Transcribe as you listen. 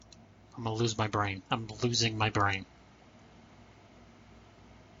I'm gonna lose my brain. I'm losing my brain.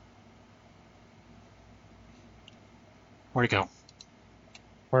 Where'd it go?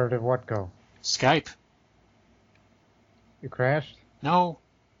 Where did what go? Skype. You crashed? No.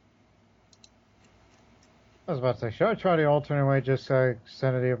 I was about to say, should I try the alternate way, just send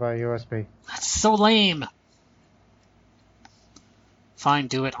it to you by USB? That's so lame. Fine,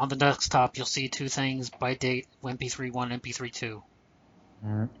 do it. On the desktop, you'll see two things by date, MP3 1 and MP3 2.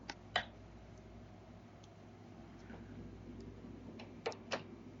 Alright.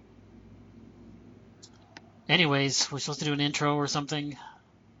 Anyways, we're supposed to do an intro or something.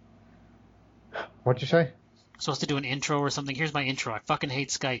 What'd you say? Supposed to do an intro or something. Here's my intro. I fucking hate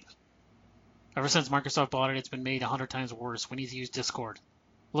Skype. Ever since Microsoft bought it, it's been made 100 times worse. We need to use Discord.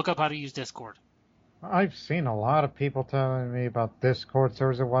 Look up how to use Discord. I've seen a lot of people telling me about Discord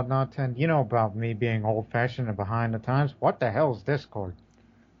servers and whatnot, and you know about me being old-fashioned and behind the times. What the hell is Discord?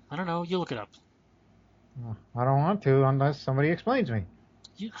 I don't know. You look it up. I don't want to unless somebody explains me.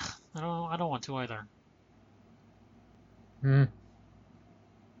 I don't want to either. Hmm.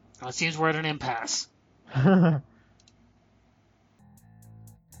 It seems we're at an impasse.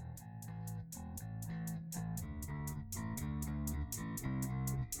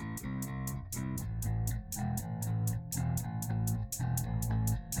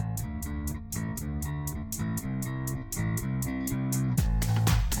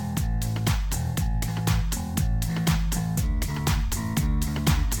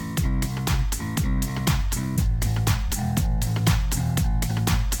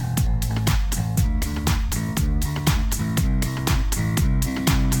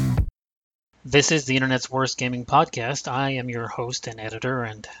 This is the Internet's Worst Gaming Podcast. I am your host and editor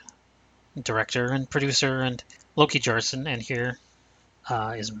and director and producer and Loki Jarson, and here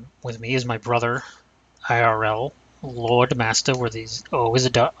is with me is my brother, IRL, Lord Master, where these O is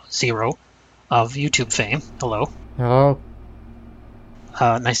a zero of YouTube fame. Hello. Hello.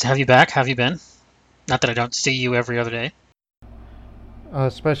 Nice to have you back. How have you been? Not that I don't see you every other day.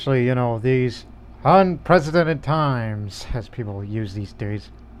 Especially, these unprecedented times, as people use these days.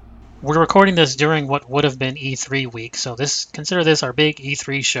 We're recording this during what would have been E3 week, so consider this our big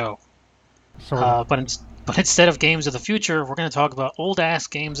E3 show. But instead of games of the future, we're going to talk about old-ass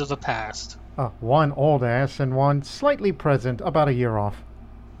games of the past. One old ass and one slightly present, about a year off.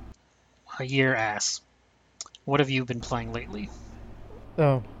 A year ass. What have you been playing lately?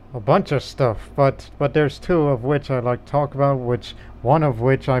 A bunch of stuff, but there's two of which I'd like to talk about, one of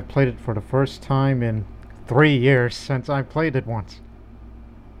which I played it for the first time in 3 years since I played it once.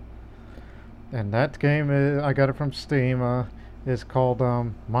 And that game, I got it from Steam, is called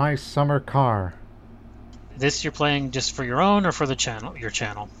My Summer Car. This you're playing just for your own or for your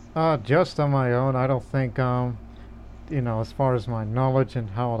channel? Just on my own. I don't think, as far as my knowledge and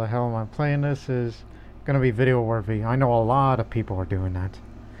how the hell am I playing this is going to be video worthy. I know a lot of people are doing that.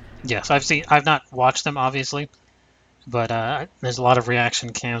 Yes, I've not watched them, obviously, but there's a lot of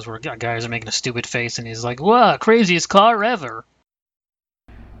reaction cams where guys are making a stupid face and he's like, "Wow, craziest car ever!"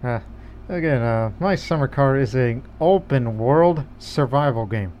 Again, My Summer Car is an open-world survival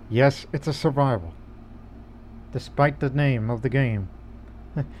game. Yes, it's a survival. Despite the name of the game.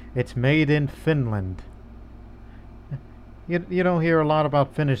 It's made in Finland. You don't hear a lot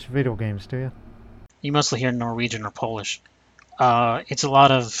about Finnish video games, do you? You mostly hear Norwegian or Polish. It's a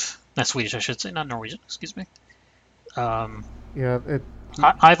lot of... That's Swedish, I should say, not Norwegian, excuse me. I've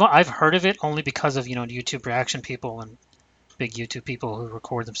heard of it only because of, YouTube reaction people and big YouTube people who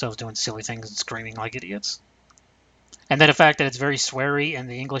record themselves doing silly things and screaming like idiots. And then the fact that it's very sweary and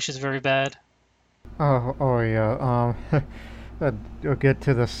the English is very bad. Oh yeah. You'll get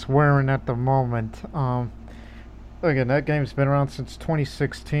to the swearing at the moment. Again, that game's been around since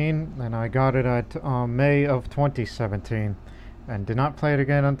 2016, and I got it at May of 2017, and did not play it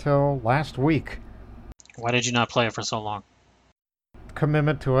again until last week. Why did you not play it for so long?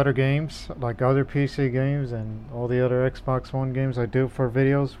 Commitment to other games, like other PC games and all the other Xbox One games I do for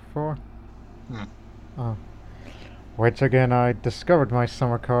videos for. Which again, I discovered My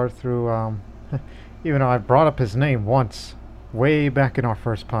Summer Car through, even though I brought up his name once, way back in our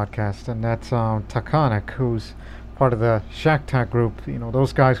first podcast, and that's Takonic, who's part of the iacta group,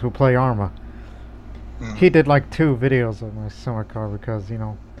 those guys who play Arma. He did like 2 videos of My Summer Car because,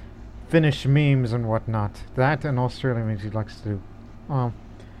 Finnish memes and whatnot. That and Australian memes he likes to do.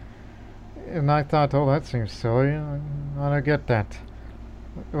 And I thought, oh, that seems silly. I don't get that.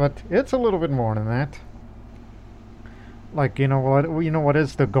 But it's a little bit more than that. Like, what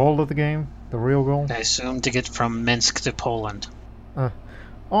is the goal of the game? The real goal? I assume to get from Minsk to Poland.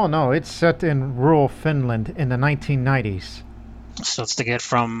 Oh no, it's set in rural Finland in the 1990s. So it's to get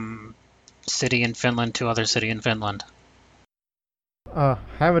from city in Finland to other city in Finland?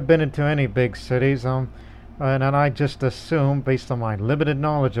 Haven't been into any big cities, and I just assume, based on my limited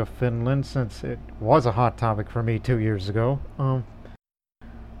knowledge of Finland, since it was a hot topic for me 2 years ago,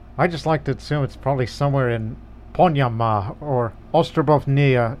 I just like to assume it's probably somewhere in Pohjanmaa or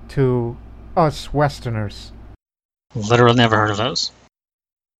Ostrobotnia to us Westerners. Literally never heard of those.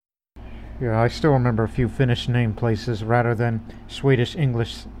 Yeah, I still remember a few Finnish name places rather than Swedish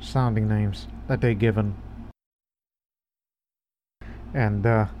English sounding names that they given. And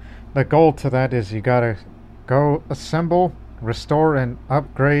the goal to that is you gotta go assemble, restore, and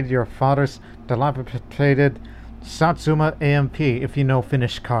upgrade your father's dilapidated Satsuma AMP if you know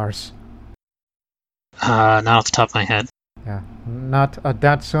Finnish cars. Not off the top of my head. Yeah, not a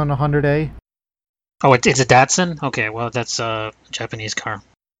Datsun 100A. Oh, it's a Datsun? Okay, well, that's a Japanese car.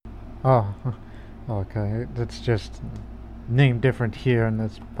 Oh, okay. It's just named different here, and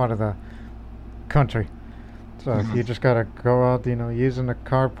it's part of the country. So if you just gotta go out, using the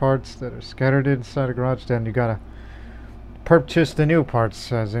car parts that are scattered inside a garage, then you gotta purchase the new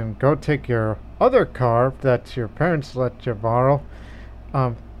parts, as in go take your other car that your parents let you borrow.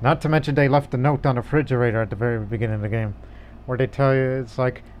 Not to mention they left a note on the refrigerator at the very beginning of the game, where they tell you it's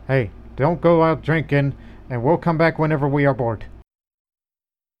like, hey, don't go out drinking, and we'll come back whenever we are bored.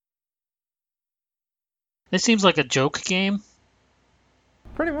 This seems like a joke game.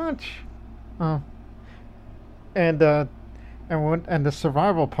 Pretty much. And the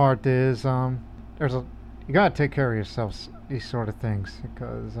survival part is you gotta take care of yourself, these sort of things,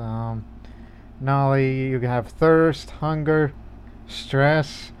 because not only you have thirst, hunger,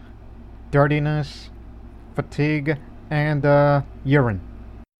 stress, dirtiness, fatigue, and urine.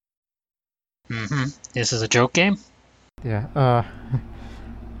 This is a joke game? Yeah.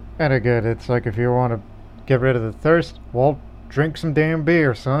 And again, it's like if you want to get rid of the thirst, well, drink some damn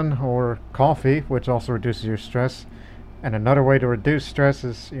beer, son, or coffee, which also reduces your stress. And another way to reduce stress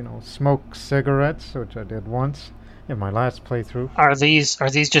is, smoke cigarettes, which I did once in my last playthrough. Are these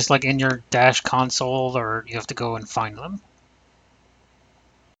just like in your dash console, or you have to go and find them?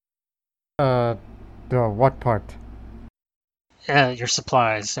 The what part? Your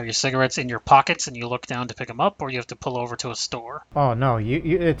supplies. Are your cigarettes in your pockets and you look down to pick them up, or you have to pull over to a store? Oh no,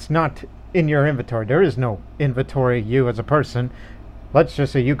 it's not in your inventory. There is no inventory. You as a person. Let's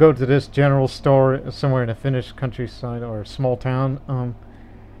just say you go to this general store somewhere in a Finnish countryside or a small town.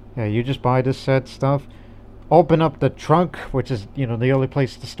 Yeah, you just buy this said stuff. Open up the trunk, which is the only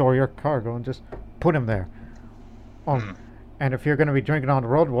place to store your cargo, and just put them there. And if you're going to be drinking on the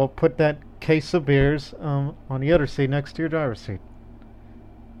road, well, put that case of beers on the other seat next to your driver's seat,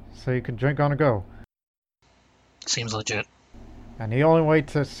 so you can drink on the go. Seems legit. And the only way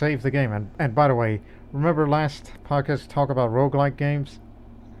to save the game, and by the way, remember last podcast talk about roguelike games?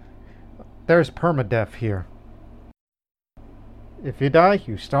 There's permadeath here. If you die,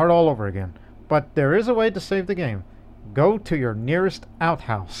 you start all over again. But there is a way to save the game. Go to your nearest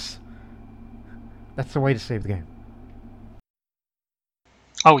outhouse. That's the way to save the game.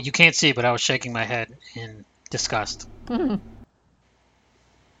 Oh, you can't see, but I was shaking my head in disgust.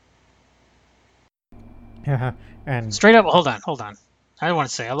 Yeah, and Straight up, hold on. I want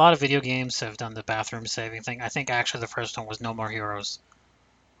to say, a lot of video games have done the bathroom saving thing. I think actually the first one was No More Heroes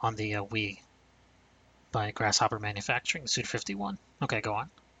on the Wii by Grasshopper Manufacturing, Suit 51. Okay, go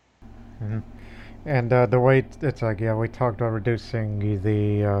on. And the way it's like, yeah, we talked about reducing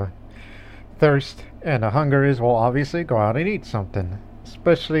the thirst and the hunger is, well, obviously go out and eat something,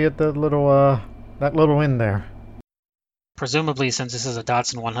 especially at the that little inn there. Presumably, since this is a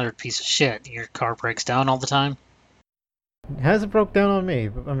Datsun 100 piece of shit, your car breaks down all the time? It hasn't broke down on me.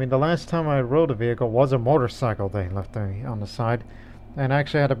 I mean, the last time I rode a vehicle was a motorcycle they left me on the side, and I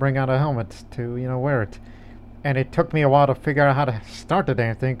actually had to bring out a helmet to, wear it. And it took me a while to figure out how to start the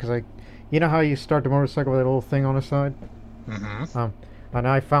damn thing, because you know how you start the motorcycle with that little thing on the side? And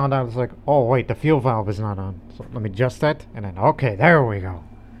I found out, it's like, oh wait, the fuel valve is not on. So let me adjust that, and then, okay, there we go.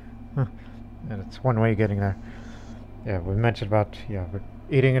 And it's one way of getting there. Yeah, we mentioned about,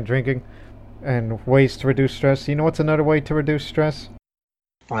 eating and drinking and ways to reduce stress. You know what's another way to reduce stress?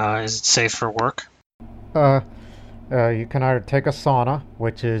 Is it safe for work? You can either take a sauna,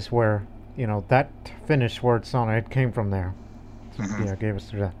 which is where, that Finnish word sauna, it came from there. So, yeah, gave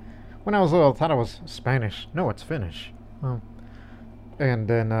us that. When I was little, I thought it was Spanish. No, it's Finnish. And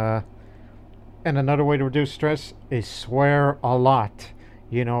then, and another way to reduce stress is swear a lot.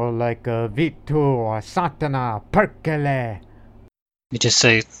 Like Vitu or Satana, Perkele. You just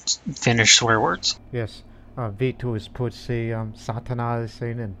say Finnish swear words? Yes. Vitu is pussy, Satana is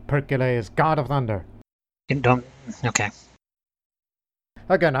Satan, and Perkele is God of Thunder. You don't... Okay.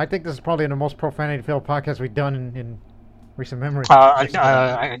 Again, I think this is probably the most profanity-filled podcast we've done in recent memory.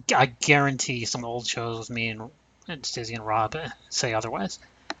 I guarantee some old shows with me and Stizzy and Rob say otherwise.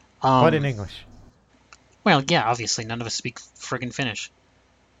 But in Um, English. well, yeah, obviously none of us speak friggin' Finnish,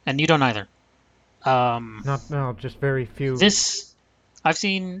 and you don't either. Um, Not no, just very few. this I've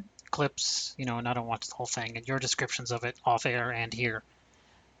seen clips, and I don't watch the whole thing, and your descriptions of it off air and here.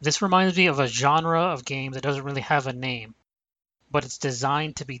 This reminds me of a genre of game that doesn't really have a name, but it's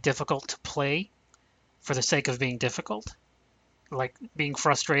designed to be difficult to play for the sake of being difficult, like being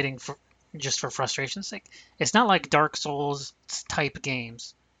frustrating just for frustration's sake. It's not like Dark Souls type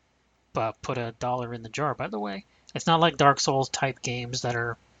games, but put $1 in the jar, by the way. It's not like Dark Souls type games that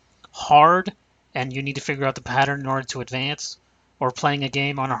are hard and you need to figure out the pattern in order to advance, or playing a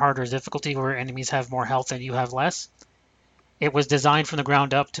game on a harder difficulty where enemies have more health and you have less. It was designed from the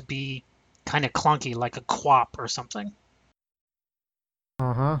ground up to be kind of clunky, like a quap or something.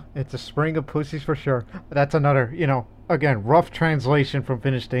 Uh-huh. It's a spring of pussies for sure. That's another, again, rough translation from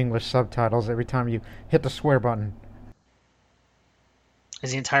Finnish to English subtitles every time you hit the swear button.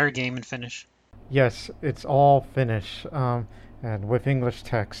 Is the entire game in Finnish? Yes, it's all Finnish, and with English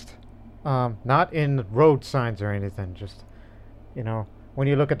text. Not in road signs or anything, just, when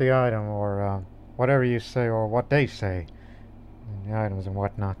you look at the item or whatever you say or what they say, the items and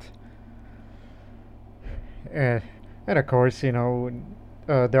whatnot. And of course,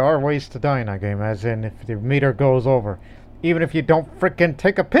 there are ways to die in that game, as in if the meter goes over. Even if you don't frickin'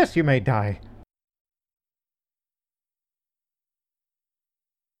 take a piss, you may die.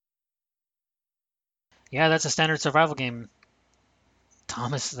 Yeah, that's a standard survival game,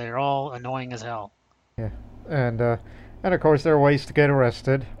 Thomas. They're all annoying as hell. Yeah, and of course there are ways to get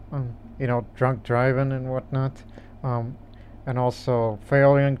arrested. Drunk driving and whatnot, um, and also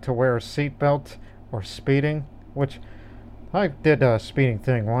failing to wear a seatbelt or speeding, which I did a speeding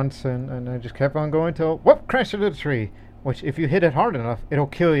thing once, and I just kept on going till whoop, crash into the tree. Which, if you hit it hard enough, it'll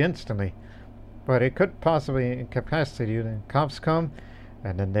kill you instantly. But it could possibly incapacitate you. Then cops come,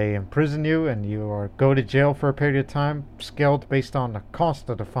 and then they imprison you, and you are go to jail for a period of time, scaled based on the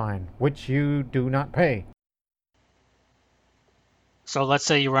cost of the fine, which you do not pay. So let's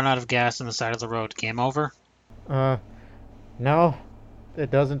say you run out of gas on the side of the road. Game over? Uh, no,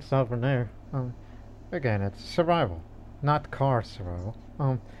 it doesn't stop from there. Again, it's survival, not car survival.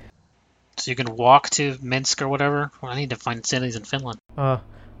 So you can walk to Minsk or whatever? Well, I need to find cities in Finland. Uh,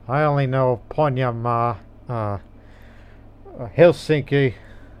 I only know Ponyamaa, Helsinki,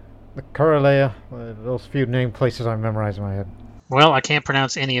 the Karelea, those few name places I memorized in my head. Well, I can't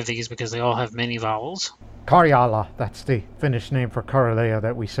pronounce any of these because they all have many vowels. Karjala, that's the Finnish name for Karelea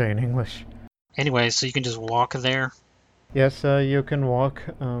that we say in English. Anyway, so you can just walk there. Yes, you can walk,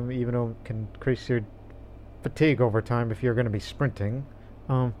 even though it can increase your fatigue over time if you're going to be sprinting.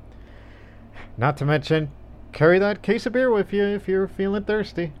 Not to mention, carry that case of beer with you if you're feeling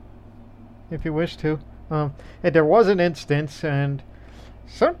thirsty, if you wish to. And there was an instance, and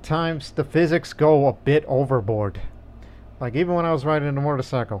sometimes the physics go a bit overboard. Like even when I was riding a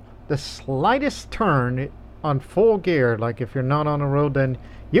motorcycle, the slightest turn on full gear, like if you're not on the road, then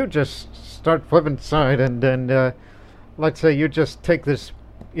you just start flipping side, and then let's say you just take this,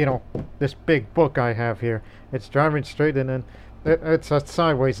 this big book I have here. It's driving straight, and then it's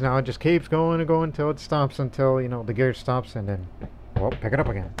sideways now. It just keeps going and going until it stops, until the gear stops, and then pick it up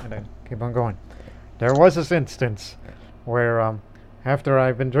again, and then keep on going. There was this instance where after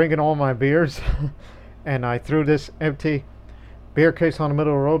I've been drinking all my beers, and I threw this empty beer case on the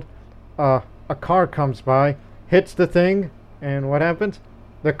middle of the road, a car comes by, hits the thing, and what happens?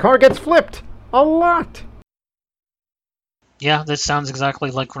 The car gets flipped a lot. Yeah, this sounds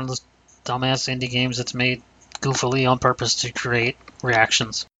exactly like one of those dumbass indie games that's made goofily on purpose to create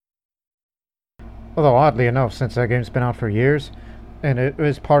reactions. Although oddly enough, since that game's been out for years, and it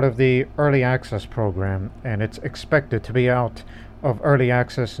is part of the early access program, and it's expected to be out of early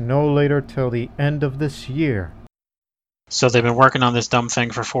access no later till the end of this year. So they've been working on this dumb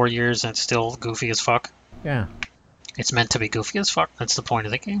thing for 4 years and it's still goofy as fuck? Yeah. It's meant to be goofy as fuck. That's the point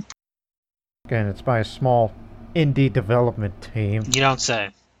of the game. Again, it's by a small indie development team. You don't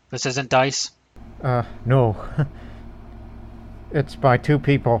say. This isn't DICE? No. It's by two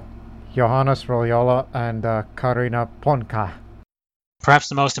people, Johannes Royola and Karina Ponka. Perhaps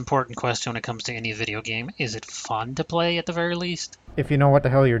the most important question when it comes to any video game, is it fun to play at the very least? If you know what the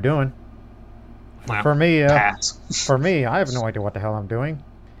hell you're doing. Well, for me, pass. For me, I have no idea what the hell I'm doing.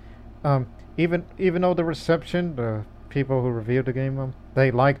 Even though the reception, the people who reviewed the game,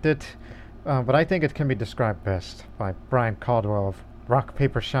 they liked it, but I think it can be described best by Brian Caldwell of Rock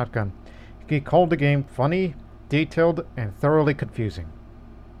Paper Shotgun. He called the game funny, detailed, and thoroughly confusing.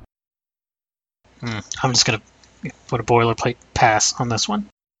 I'm just gonna put a boilerplate pass on this one.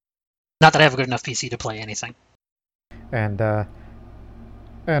 Not that I have a good enough PC to play anything. And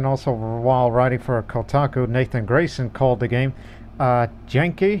and also, while writing for Kotaku, Nathan Grayson called the game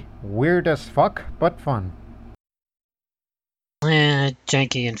janky, weird as fuck, but fun.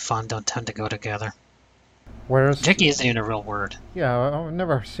 Janky and fun don't tend to go together. Whereas, Janky isn't even a real word. yeah, I've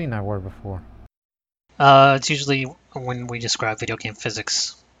never seen that word before. It's usually when we describe video game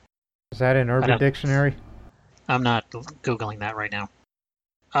physics. Is that in Urban Dictionary? I'm not Googling that right now.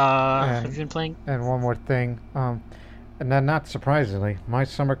 Have you been playing? And one more thing, and then not surprisingly, my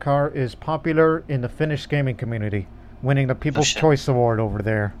summer car is popular in the Finnish gaming community, winning the People's Choice Award over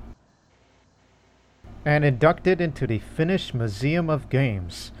there. And inducted into the Finnish Museum of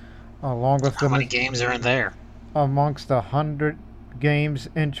Games, along with How many games are in there? Amongst 100 games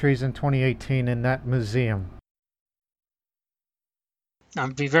entries in 2018 in that museum.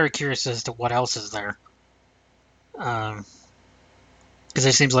 I'd be very curious as to what else is there. Because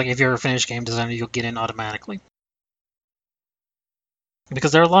it seems like if you're a Finnish game designer, you'll get in automatically.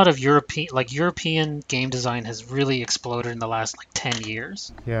 Because there are a lot of European game design has really exploded in the last 10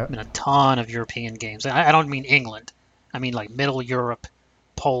 years. Yeah. I mean, a ton of European games. I don't mean England. I mean like Middle Europe,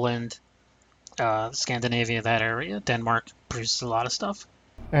 Poland, Scandinavia, that area. Denmark produces a lot of stuff.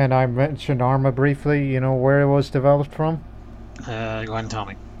 And I mentioned Arma briefly. You know where it was developed from? Go ahead and tell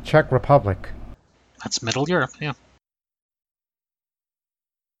me. Czech Republic. That's Middle Europe, yeah.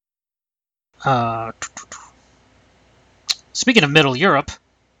 Speaking of Middle Europe,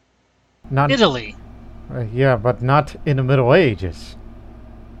 Italy. Yeah, but not in the Middle Ages.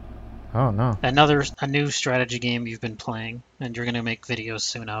 Oh no. A new strategy game you've been playing, and you're going to make videos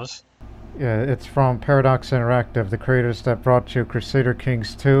soon of. Yeah, it's from Paradox Interactive, the creators that brought you Crusader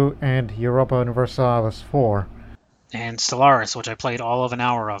Kings 2 and Europa Universalis 4. And Stellaris, which I played all of an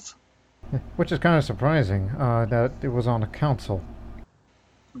hour of. Which is kind of surprising, that it was on a console.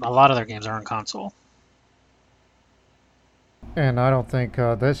 A lot of their games are on console. And I don't think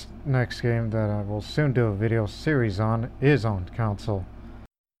this next game that I will soon do a video series on is on console.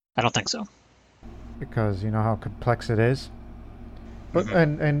 I don't think so. Because you know how complex it is? But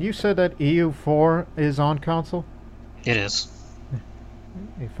and you said that EU4 is on console? It is.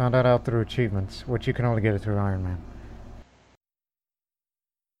 You found that out through achievements, which you can only get it through Iron Man.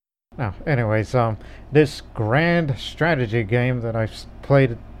 Now, anyways, this grand strategy game that I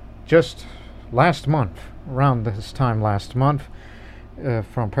played just last month, around this time last month,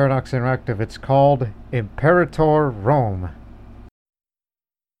 from Paradox Interactive, it's called Imperator Rome.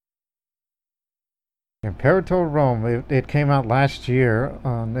 Imperator Rome, it came out last year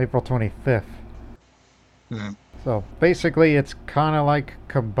on April 25th. So basically it's kind of like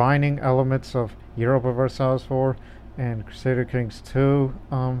combining elements of Europa Universalis 4 and Crusader Kings 2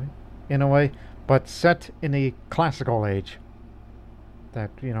 in a way, but set in the classical age. That,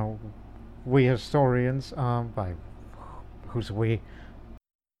 you know, we historians, by who's we?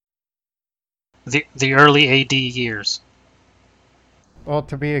 The early AD years. Well,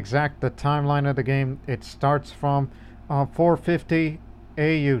 to be exact, the timeline of the game, it starts from 450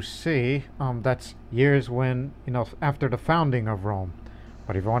 AUC. That's years when, you know, after the founding of Rome.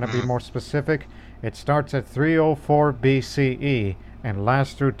 But if you want to be more specific, it starts at 304 BCE and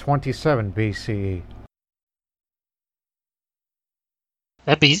lasts through 27 BCE.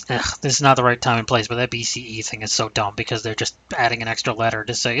 This is not the right time and place, but that BCE thing is so dumb because they're just adding an extra letter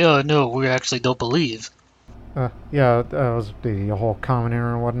to say, oh no, we actually don't believe. Yeah, that was the whole common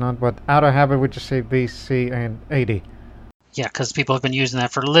era and whatnot, but out of habit we just say BC and 80. Yeah, because people have been using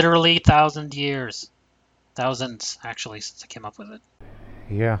that for literally 1,000 years. Thousands, actually, since I came up with it.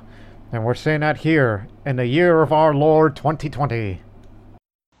 Yeah, and we're saying that here, in the year of our Lord 2020.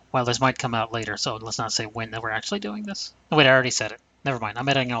 Well, this might come out later, so let's not say when that we're actually doing this. Oh, wait, I already said it. Never mind, I'm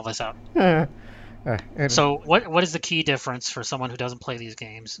editing all this out. So what is the key difference for someone who doesn't play these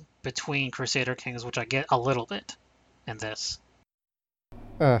games between Crusader Kings, which I get a little bit, and this?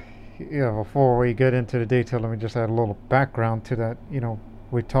 Yeah, before we get into the detail, let me just add a little background to that. You know,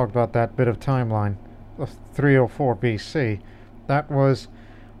 we talked about that bit of timeline of 304 BC. That was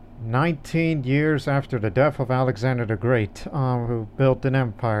 19 years after the death of Alexander the Great, who built an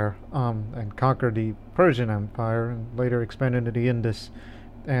empire and conquered the Persian Empire and later expanded into the Indus.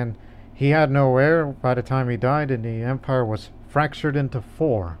 And he had no heir by the time he died, and the empire was fractured into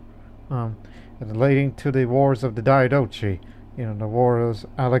four, leading to the wars of the Diadochi. You know, the wars of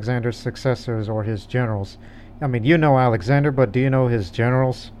Alexander's successors or his generals. I mean, you know Alexander, but do you know his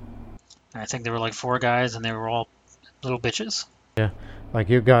generals? I think there were like 4 guys, and they were all little bitches. Yeah, like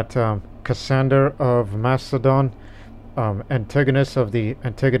you got Cassander of Macedon, Antigonus of the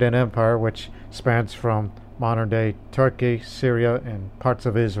Antigonan Empire, which spans from modern-day Turkey, Syria, and parts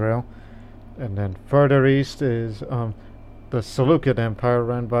of Israel. And then further east is the Seleucid Empire,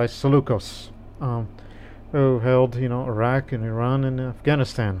 run by Seleucus, who held, Iraq and Iran and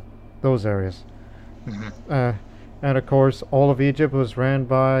Afghanistan, those areas. Hmm. And of course, all of Egypt was ran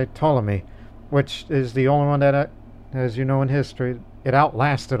by Ptolemy, which is the only one that, as you know in history, it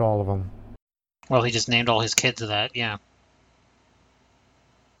outlasted all of them. Well, he just named all his kids that, yeah.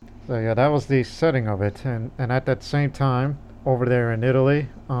 So yeah, that was the setting of it, and at that same time, over there in Italy,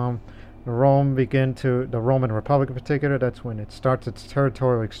 the Roman Republic in particular, that's when it starts its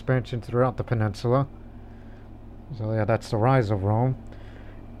territorial expansion throughout the peninsula. So yeah, that's the rise of Rome.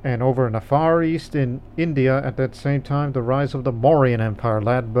 And over in the Far East in India, at that same time, the rise of the Mauryan Empire,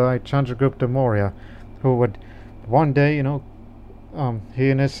 led by Chandragupta Maurya, who would one day, he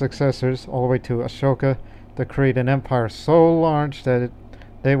and his successors, all the way to Ashoka, to create an empire so large that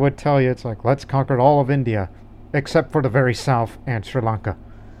they would tell you it's like, let's conquer all of India, except for the very south and Sri Lanka.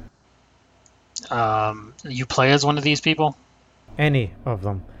 You play as one of these people? Any of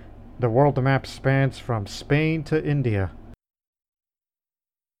them. The world map spans from Spain to India.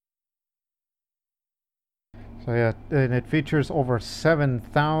 So yeah, and it features over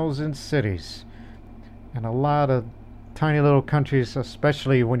 7,000 cities and a lot of tiny little countries,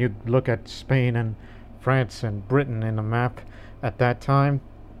 especially when you look at Spain and France and Britain in the map at that time.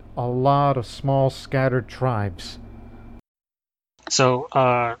 A lot of small scattered tribes. So,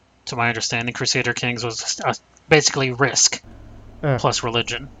 to my understanding, Crusader Kings was basically Risk Uh, plus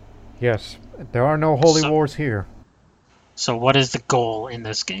religion. yes, there are no holy So, wars here. so what is the goal in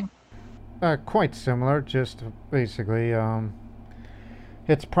this game? Quite similar, just basically,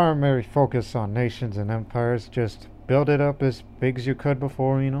 its primary focus on nations and empires. Just build it up as big as you could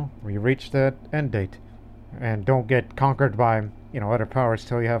before, we reach that end date. And don't get conquered by, other powers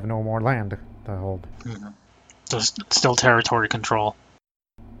till you have no more land to hold. Mhm. So still territory control.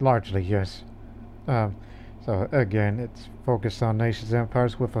 Largely, yes. So again, it's focused on nations and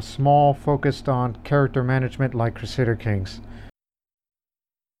empires with a small focused on character management like Crusader Kings.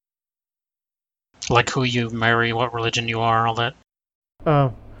 Like who you marry, what religion you are, all that. Uh,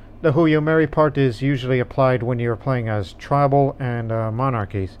 the who you marry part is usually applied when you're playing as tribal and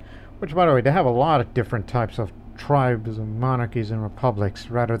monarchies, which, by the way, they have a lot of different types of tribes and monarchies and republics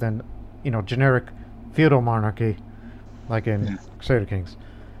rather than, generic feudal monarchy like in Crusader Kings.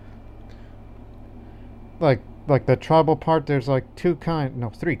 Like the tribal part, there's like three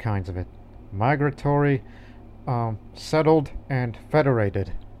kinds of it: migratory, settled, and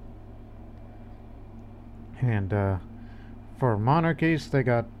federated. And for monarchies, they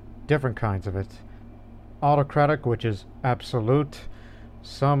got different kinds of it: autocratic, which is absolute.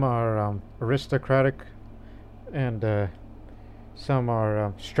 Some are aristocratic, and some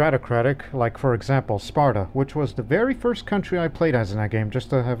are stratocratic. Like, for example, Sparta, which was the very first country I played as in that game, just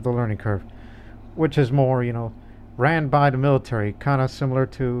to have the learning curve. Which is more, ran by the military, kind of similar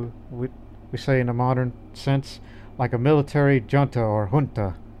to we say in a modern sense, like a military junta or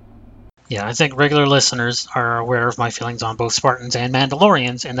junta. Yeah, I think regular listeners are aware of my feelings on both Spartans and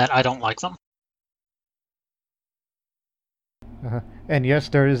Mandalorians, and that I don't like them. And yes,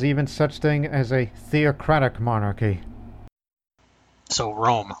 there is even such thing as a theocratic monarchy. So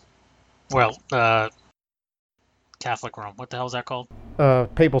Rome. Well, Catholic Rome. What the hell is that called?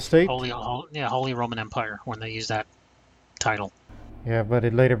 Papal state? Holy Roman Empire, when they use that title. Yeah, but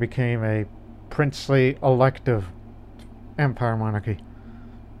it later became a princely elective empire monarchy,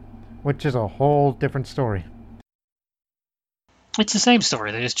 which is a whole different story. It's the same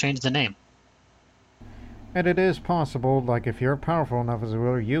story, they just changed the name. And it is possible, like if you're powerful enough as a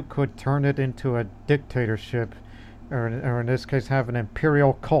ruler, you could turn it into a dictatorship, or in this case have an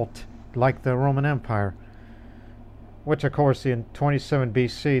imperial cult, like the Roman Empire. Which, of course, in 27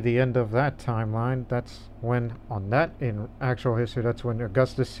 BC, the end of that timeline, that's when, in actual history, that's when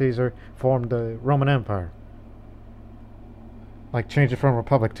Augustus Caesar formed the Roman Empire. Like, change it from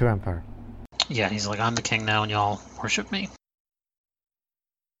republic to empire. Yeah, he's like, I'm the king now and y'all worship me.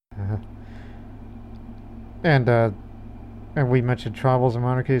 Uh-huh. And we mentioned tribals and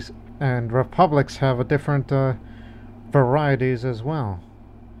monarchies, and republics have a different varieties as well.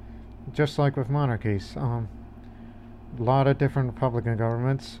 Just like with monarchies. A lot of different republican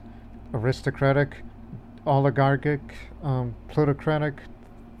governments: aristocratic, oligarchic, plutocratic,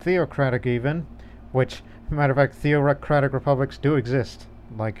 theocratic even, which, matter of fact, theocratic republics do exist,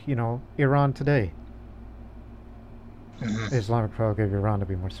 like, Iran today. Mm-hmm. Islamic Republic of Iran, to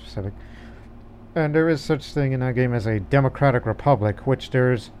be more specific. And there is such thing in that game as a democratic republic, which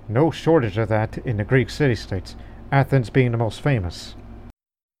there's no shortage of that in the Greek city-states. Athens being the most famous.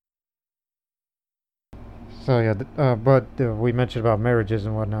 So yeah, but we mentioned about marriages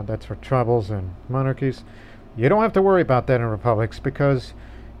and whatnot. That's for tribals and monarchies. You don't have to worry about that in republics because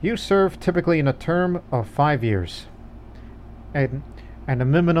you serve typically in a term of 5 years, and the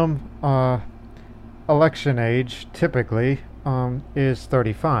minimum election age typically is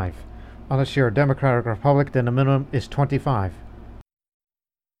 35. Unless you're a democratic republic, then the minimum is 25.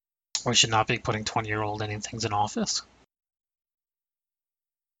 We should not be putting 20-year-old anything in office.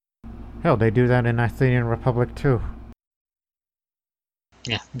 Hell, they do that in Athenian Republic too.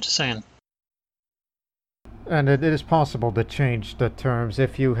 Yeah, I'm just saying. And it is possible to change the terms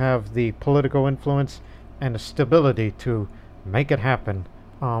if you have the political influence and the stability to make it happen.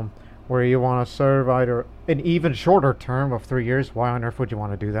 Where you want to serve either an even shorter term of 3 years. Why on earth would you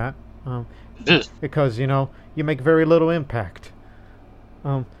want to do that? Because you make very little impact.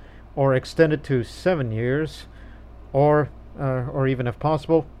 Or extend it to 7 years, or even if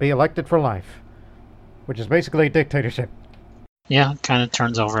possible, be elected for life, which is basically a dictatorship. Yeah, it kind of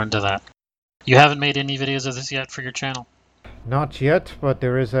turns over into that. You haven't made any videos of this yet for your channel? Not yet, but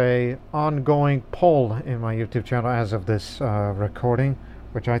there is a ongoing poll in my YouTube channel as of this recording,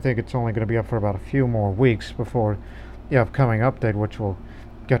 which I think it's only going to be up for about a few more weeks before the upcoming update, which we'll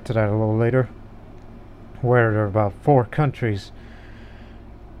get to that a little later, where there are about 4 countries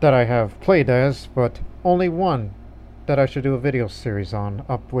that I have played as, but only one that I should do a video series on,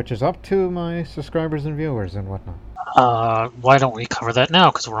 which is up to my subscribers and viewers and whatnot. Why don't we cover that now?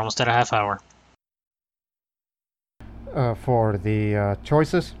 Because we're almost at a half hour. For the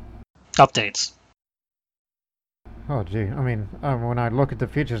choices? Updates. Oh, gee. I mean, when I look at the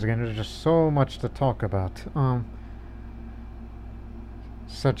features again, there's just so much to talk about.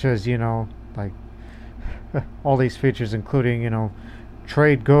 Such as, like, all these features, including,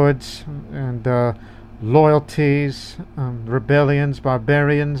 trade goods and loyalties, rebellions,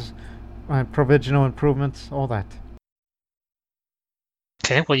 barbarians, and provisional improvements, all that.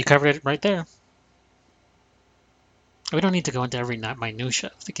 Okay, well, you covered it right there. We don't need to go into every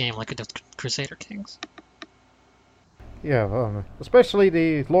minutia of the game like we did with Crusader Kings. Yeah, especially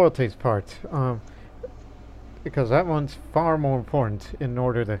the loyalties part, because that one's far more important in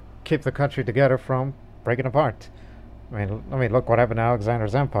order to keep the country together from breaking apart. I mean, look what happened to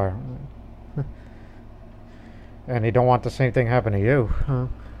Alexander's empire, and you don't want the same thing happen to you.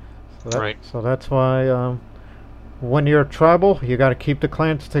 Right. So that's why when you're tribal, you got to keep the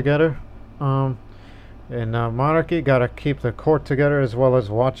clans together. In monarchy, got to keep the court together, as well as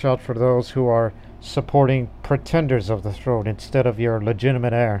watch out for those who are supporting pretenders of the throne instead of your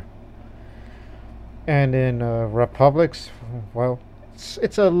legitimate heir. And in republics, well,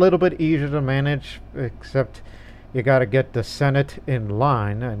 it's a little bit easier to manage, except you got to get the Senate in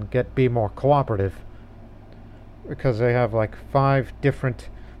line and be more cooperative, because they have like 5 different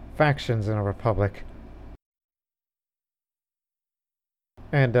factions in a republic,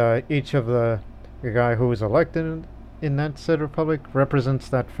 and each of the guy who is elected in that said republic represents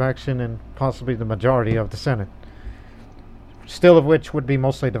that faction and possibly the majority of the Senate. Still, of which would be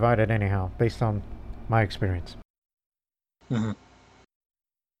mostly divided anyhow, based on my experience. Mm-hmm.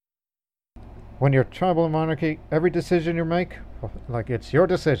 When you're tribal in monarchy, every decision you make, like, it's your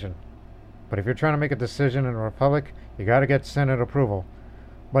decision. But if you're trying to make a decision in a republic, you got to get Senate approval.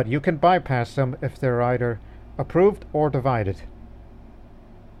 But you can bypass them if they're either approved or divided.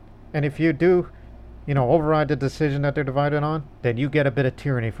 And if you do, override the decision that they're divided on, then you get a bit of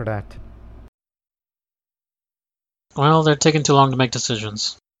tyranny for that. Well, they're taking too long to make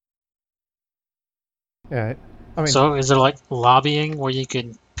decisions. Yeah, I mean. So is there like lobbying where you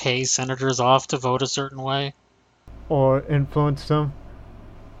can pay senators off to vote a certain way? Or influence them?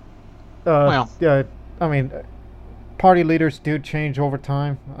 Well. Yeah, I mean, party leaders do change over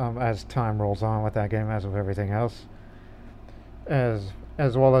time, as time rolls on with that game, as with everything else.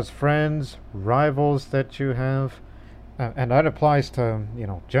 As well as friends, rivals that you have, and that applies to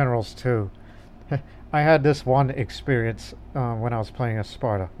generals too. I had this one experience when I was playing as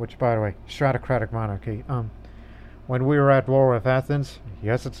Sparta, which, by the way, stratocratic monarchy. When we were at war with Athens,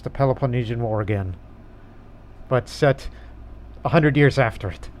 yes, it's the Peloponnesian War again, but set 100 years after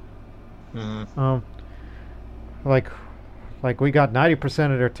it. Mm-hmm. Like we got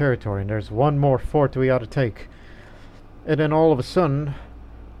 90% of their territory, and there's one more fort we ought to take. And then all of a sudden,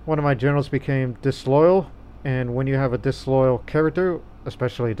 one of my generals became disloyal, and when you have a disloyal character,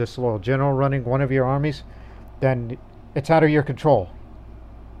 especially a disloyal general running one of your armies, then it's out of your control.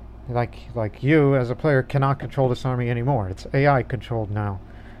 Like you as a player cannot control this army anymore. It's AI controlled now,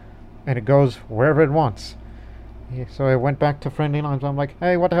 and it goes wherever it wants. So I went back to friendly lines. I'm like,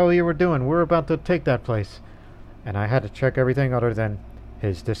 hey, what the hell you were doing? We're about to take that place. and I had to check everything other than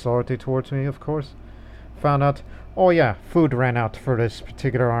his disloyalty towards me, of course. Found out, oh yeah, food ran out for this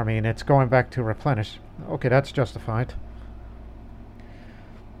particular army and it's going back to replenish. Okay, that's justified.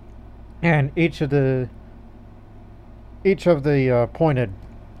 And each of the appointed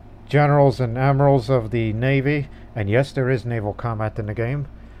generals and admirals of the Navy, and yes, there is naval combat in the game.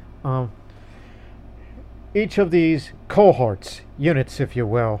 Um, each of these cohorts, units, if you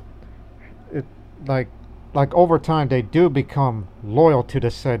will, it, like like over time, they do become loyal to the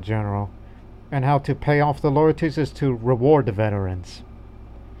said general. And how to pay off the loyalties is to reward the veterans.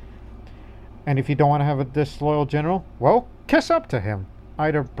 And if you don't want to have a disloyal general, well, kiss up to him.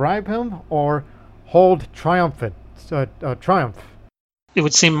 Either bribe him or hold triumph. It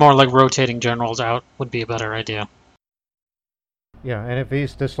would seem more like rotating generals out would be a better idea. Yeah, and if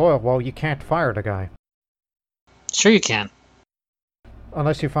he's disloyal, well, you can't fire the guy. Sure you can.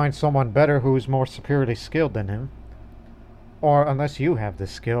 Unless you find someone better who's more superiorly skilled than him. Or unless you have the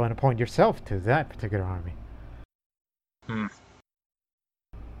skill and appoint yourself to that particular army. Hmm.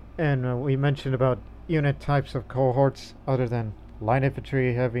 And we mentioned about unit types of cohorts other than light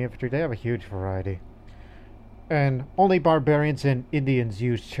infantry, heavy infantry. They have a huge variety. And only barbarians and Indians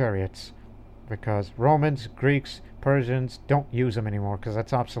use chariots. Because Romans, Greeks, Persians don't use them anymore because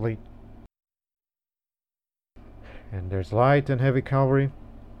that's obsolete. And there's light and heavy cavalry.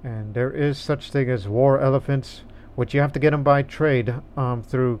 And there is such thing as war elephants, which you have to get them by trade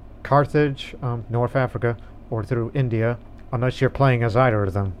through Carthage, North Africa, or through India, unless you're playing as either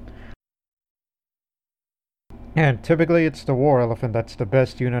of them. And typically it's the war elephant that's the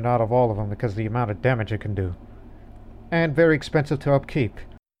best unit out of all of them because of the amount of damage it can do. And very expensive to upkeep.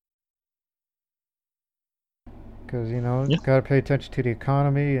 Because, Yeah. you've got to pay attention to the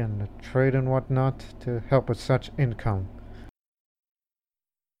economy and the trade and whatnot to help with such income.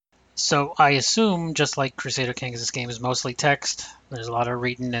 So I assume, just like Crusader Kings, this game is mostly text. There's a lot of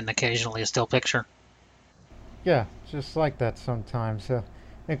reading and occasionally a still picture. Yeah, just like that sometimes.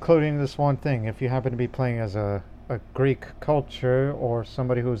 Including this one thing. If you happen to be playing as a Greek culture or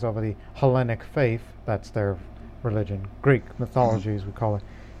somebody who's of the Hellenic faith, that's their religion. Greek mythology, as we call it.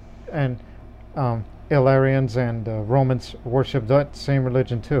 And Illyrians and Romans worship that same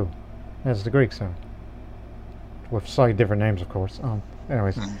religion too, as the Greeks have. With slightly different names, of course.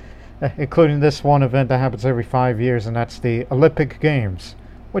 Anyways. Including this one event that happens every 5 years, and that's the Olympic Games,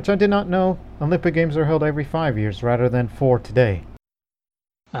 which I did not know Olympic Games are held every 5 years rather than 4 today.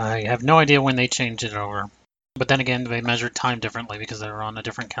 I have no idea when they changed it over. But then again, they measured time differently because they were on a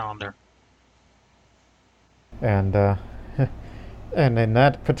different calendar. And and in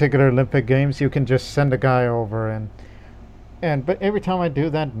that particular Olympic Games, you can just send a guy over, but every time I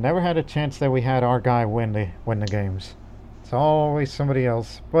do that, never had a chance that we had our guy win the games. It's always somebody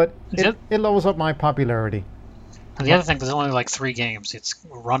else, but it levels up my popularity. And the other thing, there's only like 3 games. It's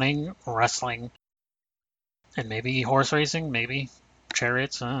running, wrestling, and maybe horse racing, maybe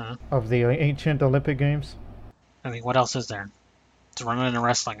chariots. Of the ancient Olympic Games? I mean, what else is there? It's running and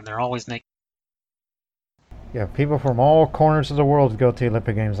wrestling, and they're always naked. Yeah, people from all corners of the world go to the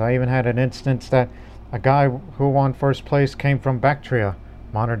Olympic Games. I even had an instance that a guy who won first place came from Bactria,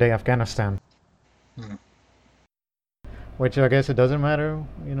 modern-day Afghanistan. Which I guess it doesn't matter,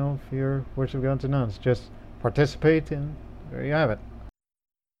 if you're worship gods or nuns. Just participate, and there you have it.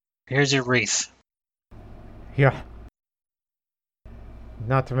 Here's your wreath. Yeah.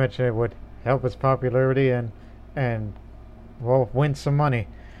 Not to mention it would help its popularity and win some money.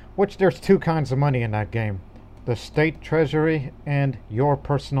 Which there's 2 kinds of money in that game. The state treasury and your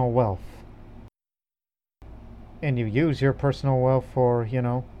personal wealth. And you use your personal wealth for,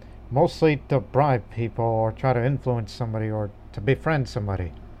 mostly to bribe people or try to influence somebody or to befriend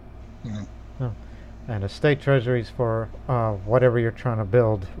somebody. And the state treasuries for whatever you're trying to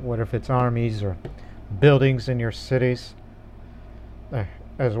build, whether if it's armies or buildings in your cities,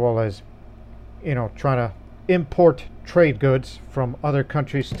 as well as, trying to import trade goods from other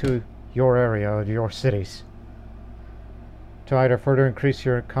countries to your area or your cities to either further increase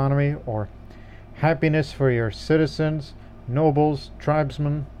your economy or happiness for your citizens, nobles,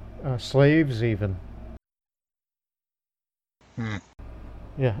 tribesmen, slaves even.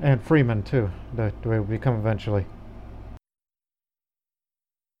 Yeah, and freemen too, that will become eventually.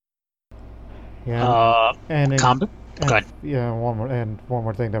 Yeah, combat? Good. Yeah, one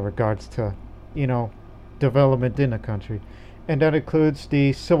more thing that regards to, development in a country, and that includes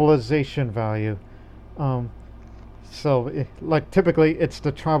the civilization value. Typically, it's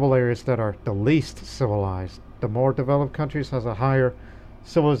the tribal areas that are the least civilized. The more developed countries has a higher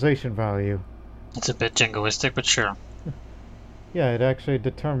civilization value. It's a bit jingoistic, but sure. Yeah, it actually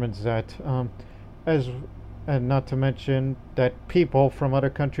determines that as And not to mention that people from other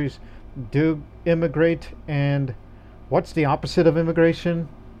countries do immigrate. And what's the opposite of immigration?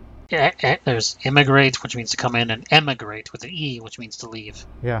 There's immigrate, which means to come in, and emigrate with an E, which means to leave.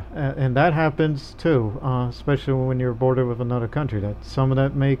 Yeah, and that happens too, especially when you're bordered with another country. That some of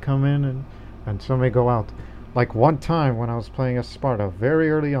that may come in and some may go out. Like one time when I was playing as Sparta,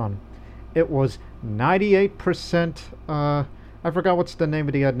 very early on, it was 98%. I forgot what's the name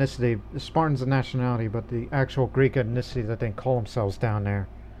of the ethnicity. The Spartans, the nationality, but the actual Greek ethnicity that they call themselves down there.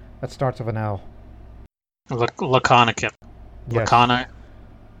 That starts with an L. Laconic. Yes. Laconic.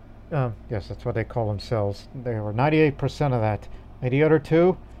 Yes, that's what they call themselves. They were 98% of that. And the other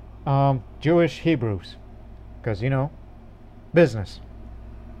two, Jewish Hebrews. Because, business.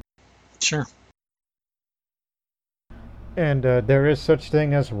 Sure. And there is such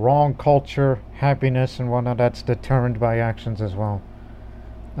thing as wrong culture, happiness, and whatnot. That's determined by actions as well.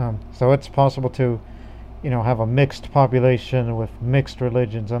 So it's possible to, have a mixed population with mixed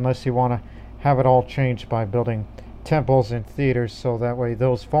religions, unless you want to have it all changed by building temples and theaters, so that way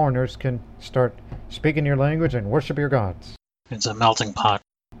those foreigners can start speaking your language and worship your gods. It's a melting pot.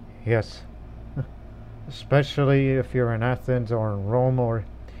 Yes, especially if you're in Athens or in Rome, or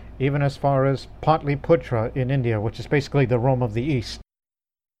even as far as Patliputra in India, which is basically the Rome of the East.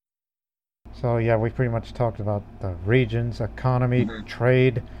 So yeah, we pretty much talked about the regions, economy,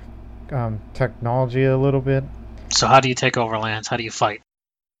 trade, technology a little bit. So how do you take over lands? How do you fight?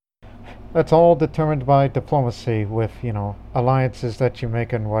 That's all determined by diplomacy with, alliances that you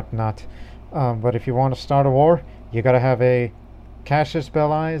make and whatnot. But if you want to start a war, you got to have a casus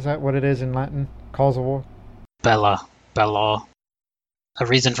belli. Is that what it is in Latin? Cause of war? Bella. A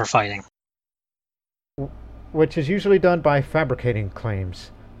reason for fighting. Which is usually done by fabricating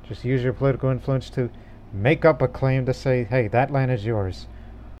claims. Just use your political influence to make up a claim to say, hey, that land is yours.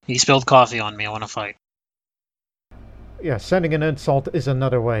 You spilled coffee on me, I want to fight. Yeah, sending an insult is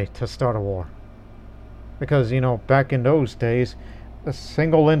another way to start a war. Because, back in those days, a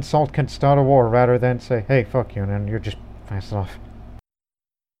single insult can start a war rather than say, hey, fuck you, and then you're just pass it off.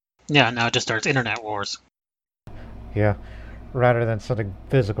 Yeah, now it just starts internet wars. Yeah, rather than something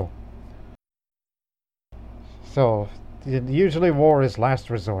physical. So, usually war is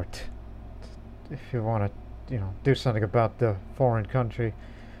last resort. If you want to, do something about the foreign country.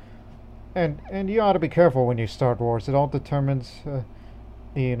 And you ought to be careful when you start wars. It all determines,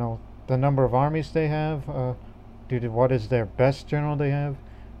 the number of armies they have, what is their best general they have,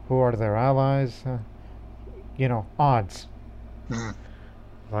 who are their allies, odds. Mm.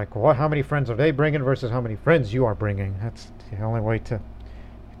 Like how many friends are they bringing versus how many friends you are bringing. That's the only way to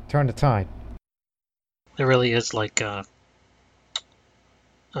turn the tide. It really is like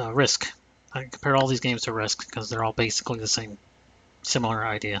Risk. I compare all these games to Risk because they're all basically the same, similar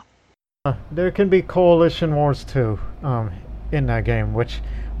idea. There can be coalition wars too, in that game, which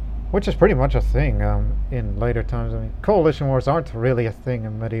is pretty much a thing in later times. I mean, coalition wars aren't really a thing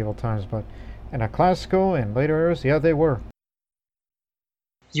in medieval times, but in a classical and later eras, yeah, they were.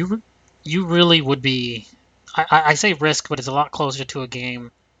 You really would be. I say Risk, but it's a lot closer to a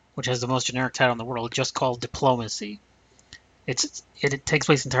game which has the most generic title in the world, just called Diplomacy. It takes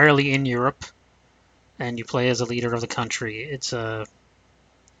place entirely in Europe, and you play as a leader of the country. It's a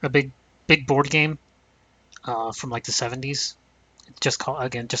big board game from like the 70s. It's just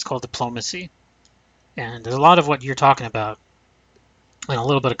called Diplomacy, and there's a lot of what you're talking about, and a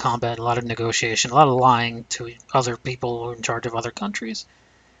little bit of combat, a lot of negotiation, a lot of lying to other people who are in charge of other countries.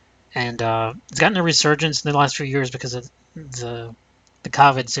 And it's gotten a resurgence in the last few years because of the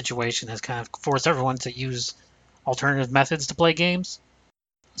COVID situation has kind of forced everyone to use alternative methods to play games.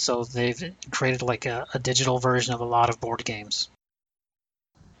 So they've created like a digital version of a lot of board games.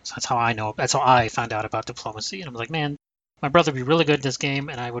 So that's how I know. That's how I found out about Diplomacy. And I'm like, man, my brother would be really good at this game,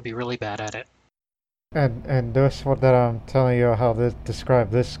 and I would be really bad at it. And this what that I'm telling you how to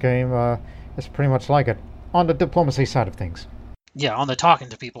describe this game is pretty much like it on the diplomacy side of things. Yeah, on the talking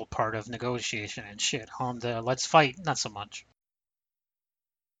to people part of negotiation and shit. On the let's fight, not so much.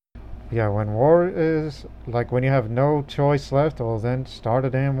 Yeah, when war is like when you have no choice left, well then start a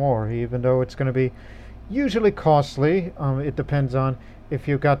damn war, even though it's going to be usually costly. It depends on if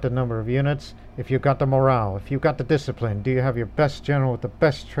you've got the number of units, if you've got the morale, if you've got the discipline. Do you have your best general with the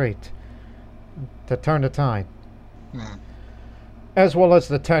best trait to turn the tide? Hmm. As well as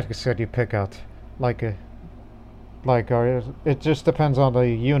the tactics that you pick out. It just depends on the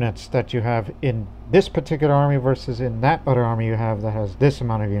units that you have in this particular army versus in that other army you have that has this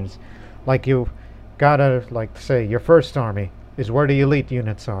amount of units. Like you gotta, say, your first army is where the elite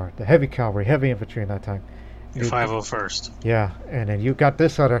units are. The heavy cavalry, heavy infantry, and that type. Your 501st. Yeah, and then you got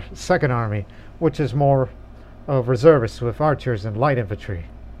this other second army, which is more of reservists with archers and light infantry.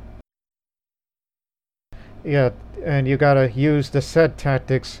 Yeah, and you gotta use the said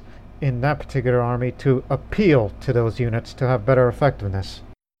tactics in that particular army to appeal to those units to have better effectiveness.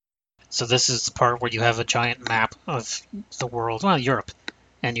 So this is the part where you have a giant map of the world, well, Europe,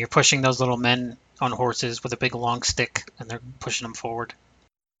 and you're pushing those little men on horses with a big long stick, and they're pushing them forward.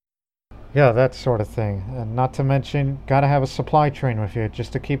 Yeah, that sort of thing. And not to mention, gotta have a supply train with you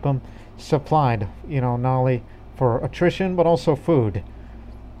just to keep them supplied, not only for attrition but also food.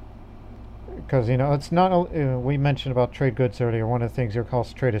 Because, it's not, we mentioned about trade goods earlier. One of the things your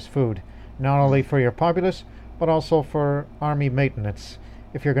cost trade is food. Not only for your populace, but also for army maintenance.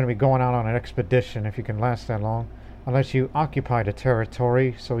 If you're going to be going out on an expedition, if you can last that long, unless you occupy the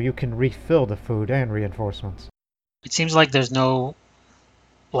territory so you can refill the food and reinforcements. It seems like there's no,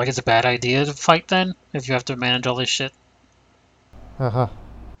 like it's a bad idea to fight then, if you have to manage all this shit. Haha.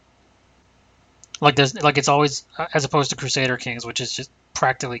 Like there's, like it's always, as opposed to Crusader Kings, which is just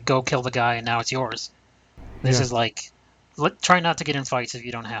practically go kill the guy and now it's yours. This Yeah. is like, try not to get in fights if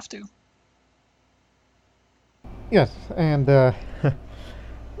you don't have to. Yes, and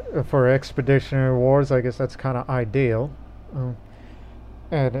for expeditionary wars, I guess that's kind of ideal. Um,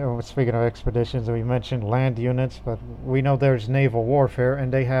 and speaking of expeditions, we mentioned land units, but we know there's naval warfare,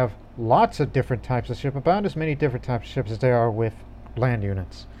 and they have lots of different types of ship, about as many different types of ships as there are with land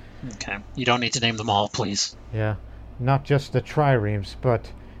units. Okay, you don't need to name them all, please. Yeah, not just the triremes,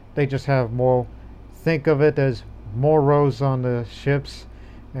 but they just have more. Think of it as more rows on the ships,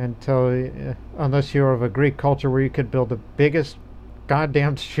 unless you're of a Greek culture where you could build the biggest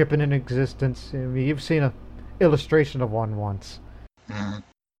goddamn ship in existence. I mean, you've seen a illustration of one once. Mm.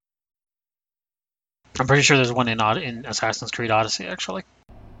 I'm pretty sure there's one in Assassin's Creed Odyssey, actually.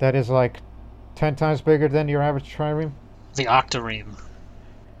 That is like 10 times bigger than your average trireme. The Octareme.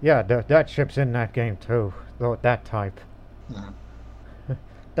 Yeah, that ship's in that game too, though that type. Mm.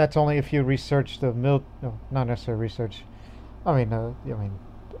 That's only if you research the no, not necessarily research. I mean,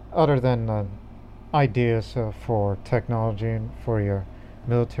 other than ideas for technology and for your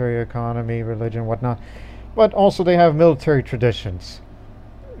military economy, religion, whatnot. But also they have military traditions.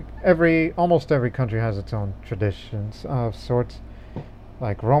 Almost every country has its own traditions of sorts.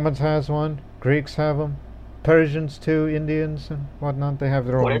 Like Romans has one, Greeks have them, Persians too, Indians and whatnot. They have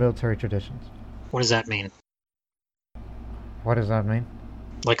their own What, military traditions. what does that mean? What does that mean?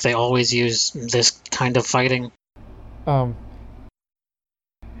 Like they always use this kind of fighting? Um,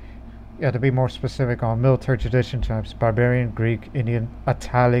 yeah, to be more specific on military tradition types: barbarian, Greek, Indian,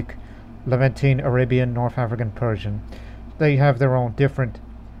 Italic, Levantine, Arabian, North African, Persian. They have their own different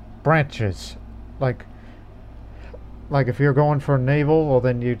branches. Like like if you're going for naval, well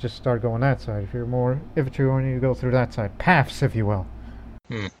then you just start going that side. If you're more infantry oriented, you go through that side. Paths, if you will.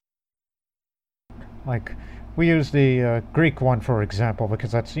 Hmm. Like we use the Greek one for example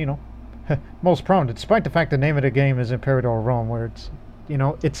because that's most prominent. Despite the fact the name of the game is Imperator Rome, where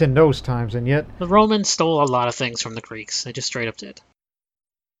it's in those times, and yet The Romans stole a lot of things from the Greeks. They just straight up did.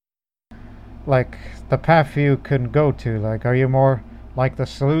 like the path you can go to. Like, are you more like the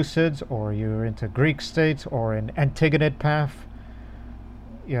Seleucids, or are you into Greek states, or an Antigonid path?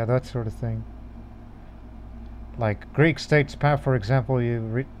 Yeah, that sort of thing. Like Greek states path, for example,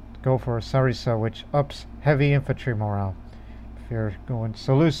 go for Sarissa, which ups heavy infantry morale. If you're going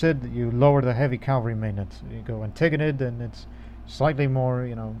Seleucid, you lower the heavy cavalry maintenance. You go Antigonid, and it's slightly more,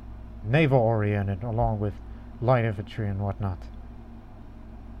 naval oriented, along with light infantry and whatnot.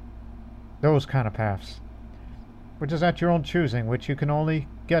 Those kind of paths. Which is at your own choosing, which you can only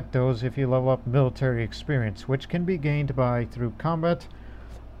get those if you level up military experience, which can be gained through combat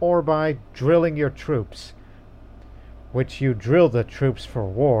or by drilling your troops. Which you drill the troops for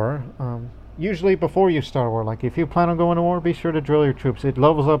war. Usually before you start war. Like if you plan on going to war, be sure to drill your troops. It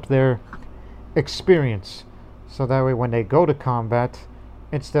levels up their experience. So that way when they go to combat,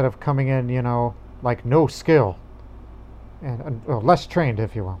 instead of coming in, like no skill, and less trained,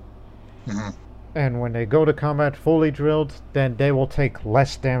 if you will. Mm-hmm. And when they go to combat fully drilled, then they will take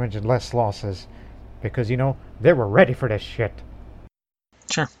less damage and less losses. Because, they were ready for this shit.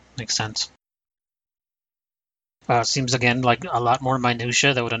 Sure, makes sense. Seems again like a lot more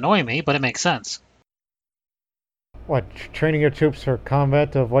minutia that would annoy me, but it makes sense. What, training your troops for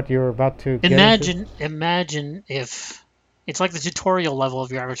combat of what you're about to get into? Imagine if it's like the tutorial level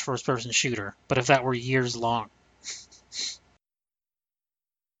of your average first-person shooter, but if that were years long.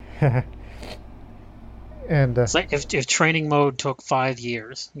 And It's like if training mode took 5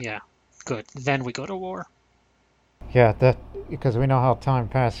 years, yeah, good. Then we go to war. yeah, that because we know how time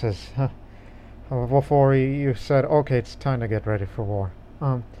passes. Before you said, okay, it's time to get ready for war.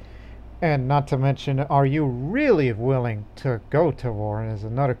 And not to mention, are you really willing to go to war? Is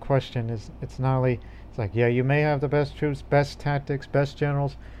another question. Is it's not only it's like, yeah, you may have the best troops, best tactics, best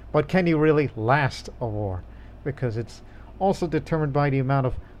generals, but can you really last a war? Because it's also determined by the amount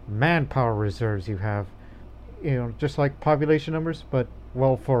of manpower reserves you have. Just like population numbers, but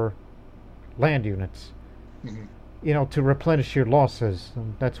well for land units. Hmm. To replenish your losses,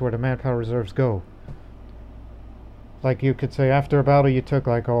 and that's where the manpower reserves go. Like you could say, after a battle, you took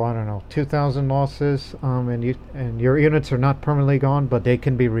like, oh, I don't know, 2,000 losses, and your units are not permanently gone, but they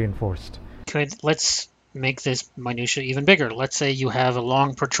can be reinforced. Let's make this minutia even bigger. Let's say you have a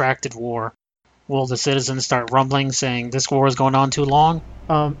long, protracted war. Will the citizens start rumbling, saying this war is going on too long?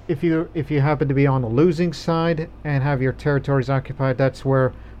 If you happen to be on the losing side and have your territories occupied, that's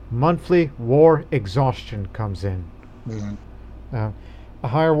where monthly war exhaustion comes in. Hmm. Uh, a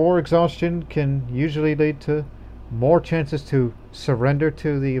higher war exhaustion can usually lead to more chances to surrender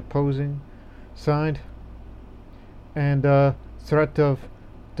to the opposing side, and threat of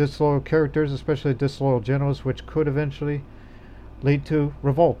disloyal characters, especially disloyal generals, which could eventually lead to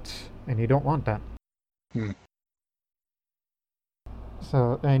revolts, and you don't want that. Hmm.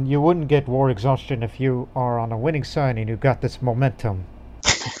 So, and you wouldn't get war exhaustion if you are on a winning side and you got this momentum.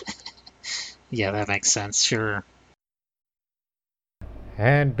 Yeah, that makes sense. Sure.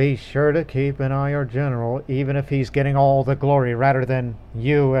 And be sure to keep an eye on your general, even if he's getting all the glory rather than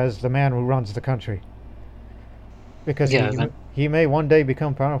you as the man who runs the country. Because Yeah, he may one day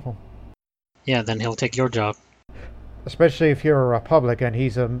become powerful. then he'll take your job. Especially if you're a republic and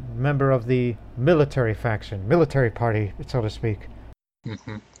he's a member of the military faction, military party, so to speak.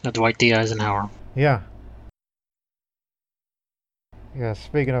 Hmm. Dwight D. Eisenhower. Yeah. Yeah,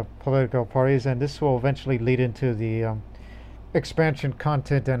 speaking of political parties, and this will eventually lead into the expansion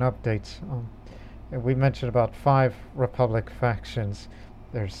content and updates. And we mentioned about 5 republic factions.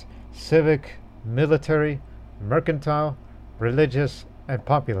 There's civic, military, mercantile, religious, and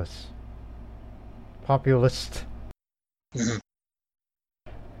populist. Populist. Hmm.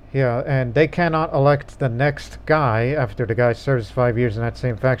 Yeah, and they cannot elect the next guy after the guy serves 5 years in that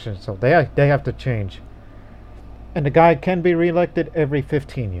same faction, so they have to change. And the guy can be reelected every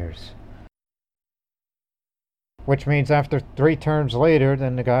 15 years. Which means after 3 terms later,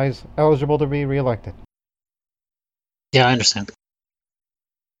 then the guy's eligible to be reelected. Yeah, I understand.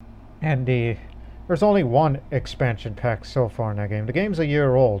 And there's only one expansion pack so far in that game. The game's a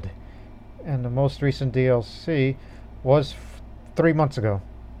year old, and the most recent DLC was 3 months ago,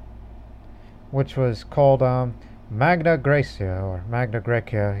 which was called Magna Graecia, or Magna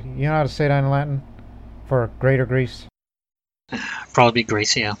Grecia. You know how to say that in Latin? For Greater Greece? Probably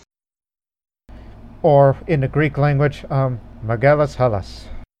Gracia. Or in the Greek language, Megalis Hellas.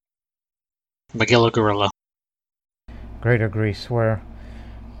 Magilla Gorilla. Greater Greece, where,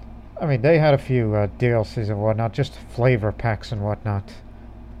 I mean, they had a few DLCs and whatnot, just flavor packs and whatnot.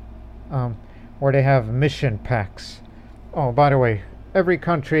 Where they have mission packs. Oh, by the way, every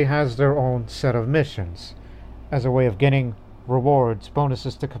country has their own set of missions as a way of getting rewards,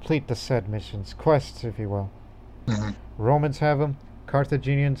 bonuses to complete the said missions, quests, if you will. Hmm. Romans have them,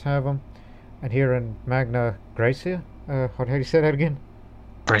 Carthaginians have them, and here in Magna Graecia, how do you say that again?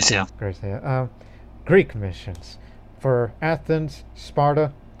 Gracia. Graecia. Greek missions for Athens,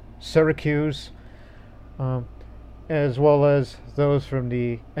 Sparta, Syracuse, as well as those from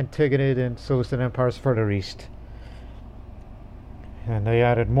the Antigonid and Seleucid empires further east. And they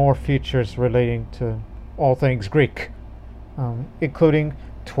added more features relating to all things Greek, including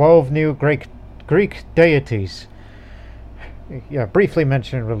 12 new Greek deities. Yeah, briefly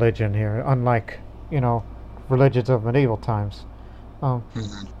mention religion here, unlike, religions of medieval times. Hmm.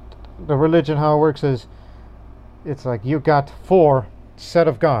 The religion, how it works is, it's like you got 4 set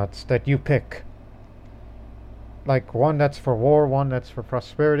of gods that you pick. Like one that's for war, one that's for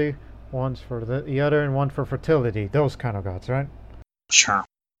prosperity, one's for the other, and one for fertility. Those kind of gods, right? Sure.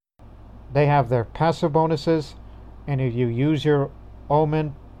 They have their passive bonuses, and if you use your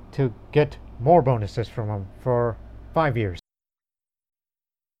omen to get more bonuses from them for 5 years.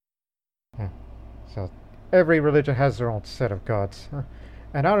 Yeah. So every religion has their own set of gods.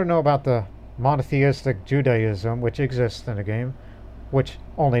 And I don't know about the monotheistic Judaism, which exists in the game, which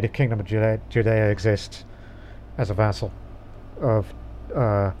only the Kingdom of Judea exists as a vassal of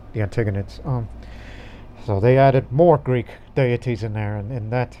the Antigonids. So they added more Greek deities in there in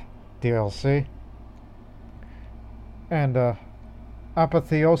that DLC. And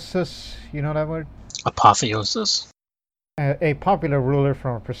apotheosis, you know that word? Apotheosis. A popular ruler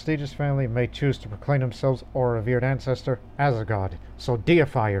from a prestigious family may choose to proclaim themselves or a revered ancestor as a god. So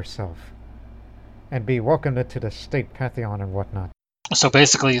deify yourself and be welcomed into the state pantheon and whatnot. So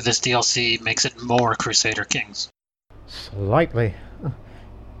basically, this DLC makes it more Crusader Kings. Slightly.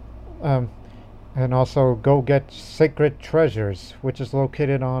 Um, and also go get Sacred Treasures, which is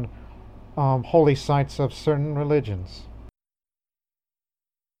located on holy sites of certain religions.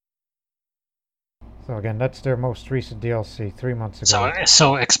 So again, that's their most recent DLC, 3 months ago.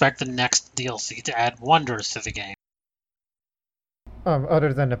 So expect the next DLC to add wonders to the game.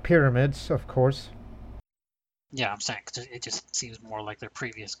 Other than the pyramids, of course. Yeah, I'm saying it just seems more like their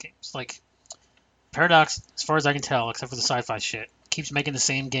previous games. Like Paradox, as far as I can tell, except for the sci-fi shit, keeps making the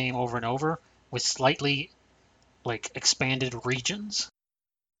same game over and over with slightly like expanded regions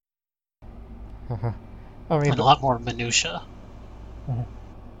I mean, and a lot more minutia.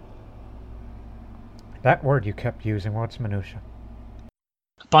 that word you kept using, what's minutia?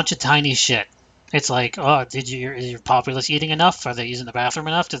 A bunch of tiny shit. It's like, oh, is your populace eating enough? Are they using the bathroom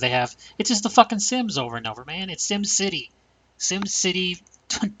enough? Do they have? It's just the fucking Sims over and over, man. It's Sim City, Sim City,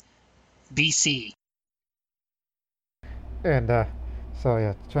 BC. And so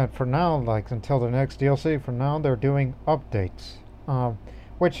yeah, for now, like until the next DLC, for now they're doing updates.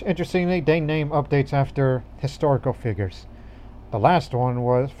 Which interestingly, they name updates after historical figures. The last one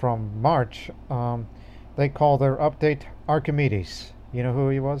was from March. They call their update Archimedes. You know who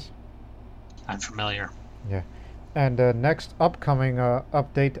he was? I'm familiar. Yeah. And the next upcoming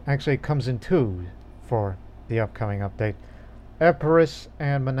update actually comes in two for the upcoming update. Epirus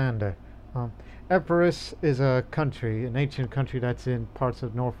and Menander. Um, Epirus is a country, an ancient country that's in parts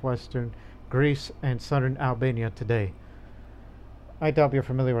of northwestern Greece and southern Albania today. I doubt you're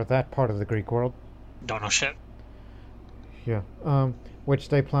familiar with that part of the Greek world. Don't know shit. Yeah. Which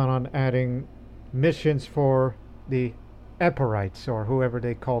they plan on adding missions for the Epirites, or whoever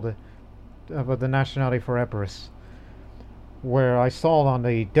they call the nationality for Epirus. Where I saw on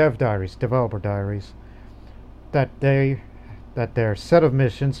the developer diaries, that their set of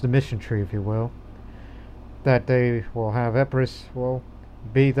missions, the mission tree, if you will, that they will have Epirus will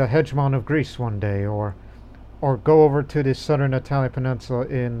be the hegemon of Greece one day, or go over to the southern Italian peninsula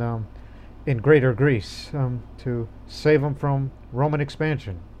in Greater Greece to save them from Roman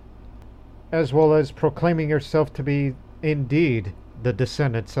expansion, as well as proclaiming yourself to be indeed the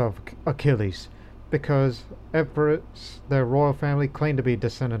descendants of Achilles, because Epirus, their royal family, claimed to be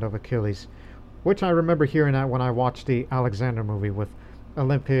descendant of Achilles, which I remember hearing that when I watched the Alexander movie with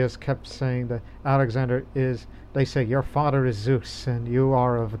Olympias kept saying that Alexander is, they say, your father is Zeus and you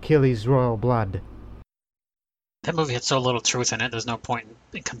are of Achilles' royal blood. That movie had so little truth in it. There's no point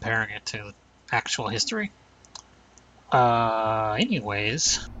in comparing it to actual history.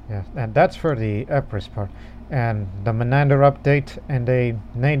 Anyways, Yeah, and that's for the Epirus part. And the Menander update, and they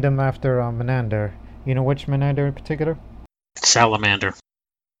named him after Menander. You know which Menander in particular? Salamander.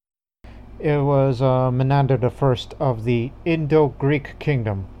 It was Menander the First of the Indo-Greek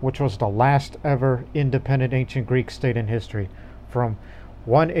Kingdom, which was the last ever independent ancient Greek state in history, from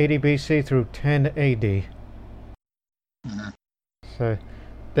 180 BC through 10 AD. Mm-hmm. So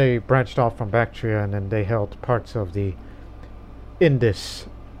they branched off from Bactria, and then they held parts of the Indus,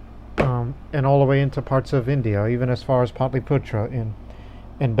 and all the way into parts of India, even as far as Patliputra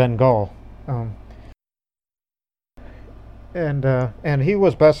in Bengal. And he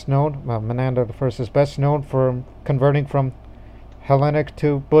was best known. Menander the First is best known for converting from Hellenic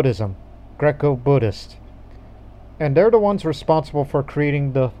to Buddhism, Greco-Buddhist, and they're the ones responsible for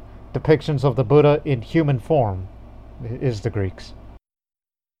creating the depictions of the Buddha in human form. Is the Greeks?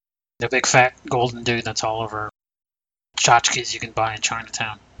 The big fat golden dude that's all over tchotchkes you can buy in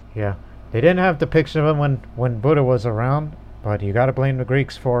Chinatown. Yeah, they didn't have depiction of him when Buddha was around, but you got to blame the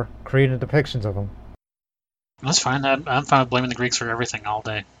Greeks for creating depictions of him. That's fine. I'm fine with blaming the Greeks for everything all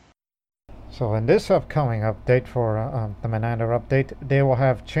day. So in this upcoming update for the Menander update, they will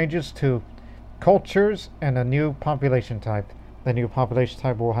have changes to cultures and a new population type. The new population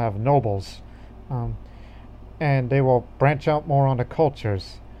type will have nobles, and they will branch out more on the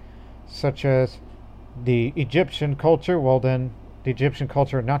cultures, such as the Egyptian culture. Well, then the Egyptian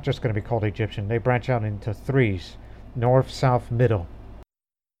culture not just going to be called Egyptian. They branch out into threes: north, south, middle.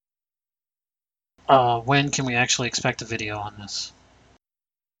 When can we actually expect a video on this?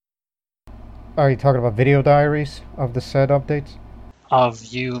 Are you talking about video diaries of the said updates? Of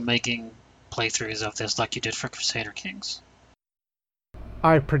you making playthroughs of this like you did for Crusader Kings?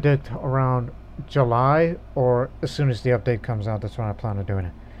 I predict around July, or as soon as the update comes out. That's when I plan on doing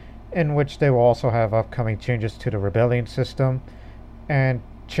it. In which they will also have upcoming changes to the rebellion system and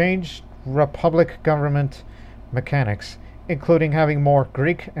changed republic government mechanics, including having more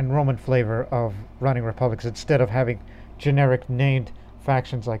Greek and Roman flavor of running republics instead of having generic named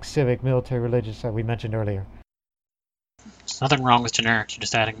factions like civic, military, religious that we mentioned earlier. There's nothing wrong with generic. You're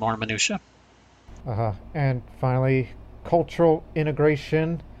just adding more minutia. And finally, cultural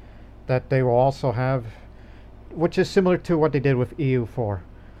integration that they will also have, which is similar to what they did with EU4.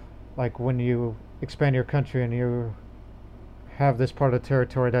 Like when you expand your country and you have this part of the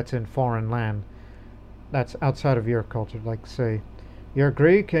territory that's in foreign land, that's outside of your culture. Like, say, you're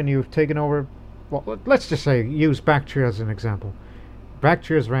Greek and you've taken over. Well, let's just say use Bactria as an example.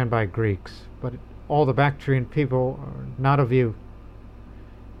 Bactria is ran by Greeks, but all the Bactrian people are not of you.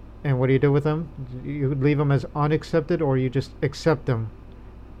 And what do you do with them? You leave them as unaccepted, or you just accept them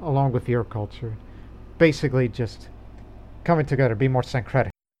along with your culture. Basically, just coming together, be more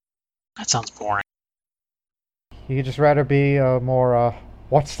syncretic. That sounds boring. You just rather be more,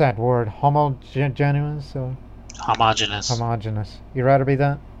 what's that word? Homogeneous or Homogeneous. homogeneous? You rather be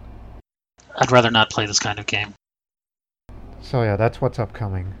that? I'd rather not play this kind of game. So yeah, that's what's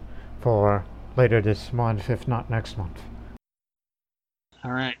upcoming for later this month, if not next month.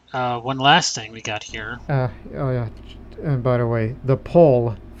 All right. One last thing we got here. Oh yeah, and by the way, the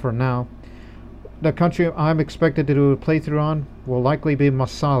poll for now, the country I'm expected to do a playthrough on will likely be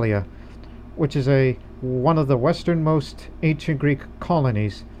Massalia, which is one of the westernmost ancient Greek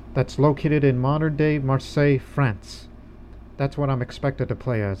colonies that's located in modern-day Marseille, France. That's what I'm expected to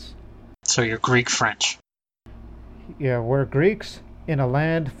play as. So you're Greek French. Yeah, we're Greeks in a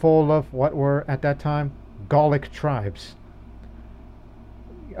land full of what were, at that time, Gallic tribes.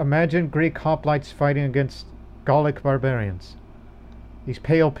 Imagine Greek hoplites fighting against Gallic barbarians. These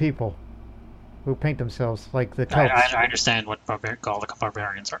pale people who paint themselves like the Celts. I understand what Gallic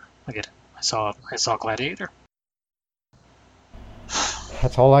barbarians are. I get it. I saw Gladiator.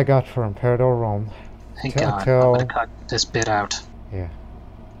 That's all I got for Imperador Rome. Thank God. I'm gonna cut this bit out. Yeah.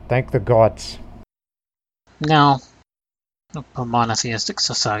 Thank the gods. No. A monotheistic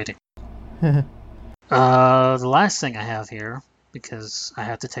society. The last thing I have here, because I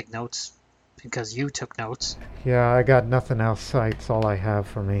had to take notes, because you took notes. Yeah, I got nothing else. That's all I have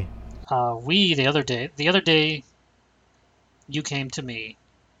for me. The other day, you came to me,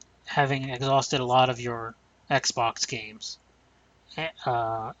 having exhausted a lot of your Xbox games,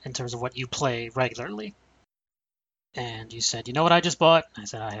 in terms of what you play regularly. And you said, you know what I just bought? I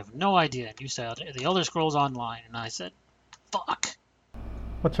said, I have no idea. And you said, The Elder Scrolls Online. And I said, fuck.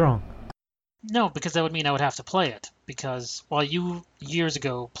 What's wrong? No, because that would mean I would have to play it. Because while you, years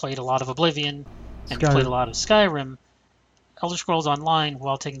ago, played a lot of Oblivion, and you played a lot of Skyrim, Elder Scrolls Online,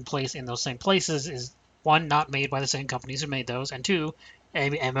 while taking place in those same places, is, one, not made by the same companies who made those, and two, a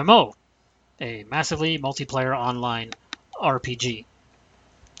MMO, a massively multiplayer online RPG.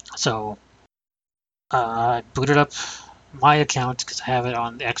 So, I booted up my account because I have it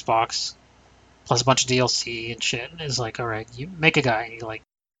on the Xbox, plus a bunch of DLC and shit. And it's like, all right, you make a guy, and you're like,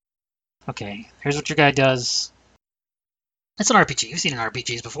 okay, here's what your guy does. It's an RPG. You've seen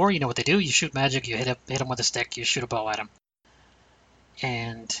RPGs before. You know what they do. You shoot magic. You hit him with a stick. You shoot a bow at him.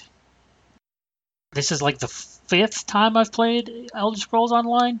 And this is like the fifth time I've played Elder Scrolls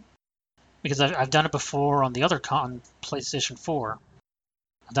Online, because I've done it before on the other PlayStation 4.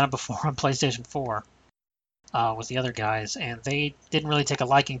 I've done it before on PlayStation 4 with the other guys, and they didn't really take a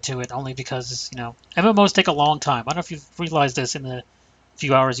liking to it, only because, MMOs take a long time. I don't know if you've realized this in the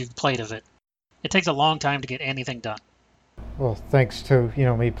few hours you've played of it. It takes a long time to get anything done. Well, thanks to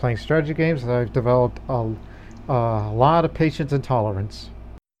me playing strategy games, I've developed a lot of patience and tolerance.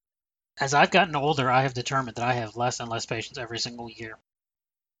 As I've gotten older, I have determined that I have less and less patience every single year.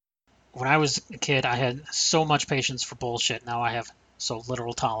 When I was a kid, I had so much patience for bullshit. Now I have so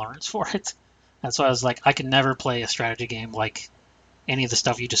little tolerance for it. That's why I was like, I can never play a strategy game like any of the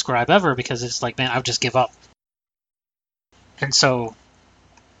stuff you describe ever, because it's like, man, I would just give up. And so,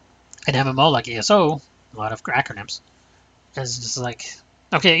 an MMO like ESO, a lot of acronyms, is just like,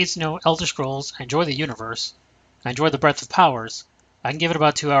 okay, it's, Elder Scrolls, I enjoy the universe, I enjoy the breadth of powers, I can give it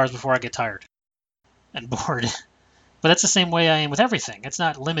about 2 hours before I get tired and bored. But that's the same way I am with everything. It's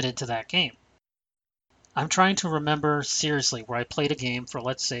not limited to that game. I'm trying to remember seriously where I played a game for,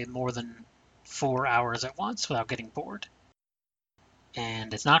 let's say, more than 4 hours at once without getting bored.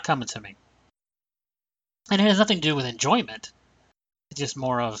 And it's not coming to me. And it has nothing to do with enjoyment. It's just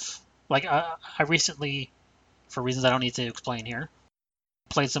more of, like, I recently, for reasons I don't need to explain here,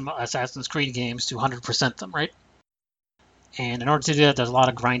 played some Assassin's Creed games to 100% them, right? And in order to do that, there's a lot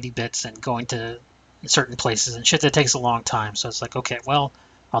of grindy bits and going to certain places and shit that takes a long time. So it's like, okay, well,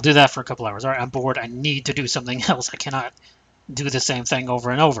 I'll do that for a couple hours. All right, I'm bored. I need to do something else. I cannot do the same thing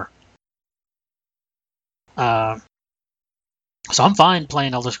over and over. So I'm fine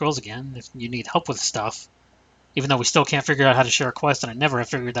playing Elder Scrolls again if you need help with stuff. Even though we still can't figure out how to share a quest, and I never have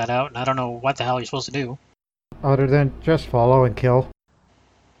figured that out, and I don't know what the hell you're supposed to do. Other than just follow and kill.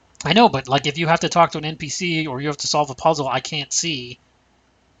 I know, but like if you have to talk to an NPC or you have to solve a puzzle I can't see,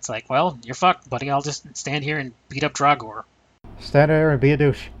 it's like, well, you're fucked, buddy. I'll just stand here and beat up Dragor. Stand there and be a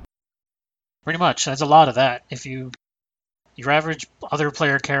douche. Pretty much. There's a lot of that. If your average other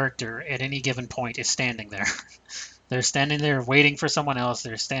player character at any given point is standing there. They're standing there waiting for someone else.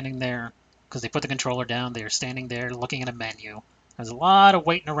 They're standing there because they put the controller down. They're standing there looking at a menu. There's a lot of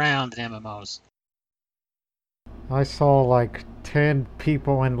waiting around in MMOs. I saw like 10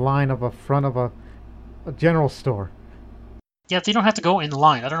 people in line up a front of a general store. Yeah, they don't have to go in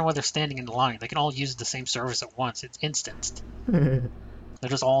line. I don't know why they're standing in line. They can all use the same service at once. It's instanced. They're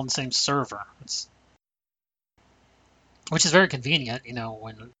just all on the same server. Which is very convenient,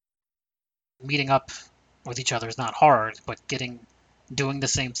 when meeting up with each other is not hard, but doing the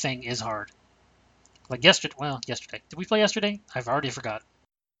same thing is hard. Like yesterday. Did we play yesterday? I've already forgot.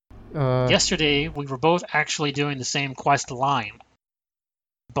 uh, Yesterday, we were both actually doing the same quest line,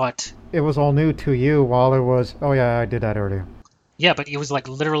 but it was all new to you while it was. Oh, yeah, I did that earlier. yeah, but it was like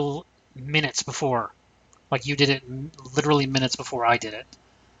literal minutes before. Like you did it literally minutes before I did it.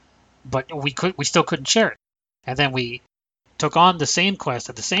 But we still couldn't share it. And then we took on the same quest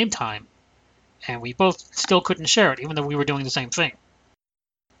at the same time, and we both still couldn't share it, even though we were doing the same thing.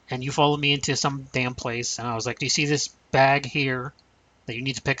 And you followed me into some damn place, and I was like, "Do you see this bag here that you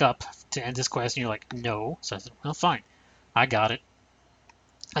need to pick up to end this quest?" And you're like, "No." So I said, "Well, fine, I got it."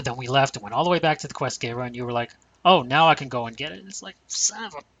 And then we left and went all the way back to the quest gateway, and you were like, "Oh, now I can go and get it." And it's like, son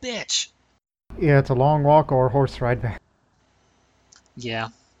of a bitch. Yeah, it's a long walk or horse ride back. Yeah,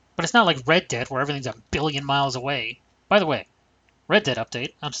 but it's not like Red Dead where everything's a billion miles away. By the way, Red Dead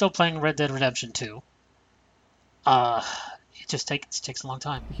update. I'm still playing Red Dead Redemption 2. Uh, it takes a long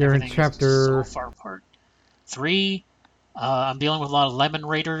time. You're in Everything is so chapter. far apart. 3. I'm dealing with a lot of lemon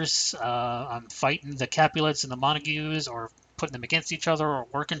raiders. I'm fighting the Capulets and the Montagues, or putting them against each other, or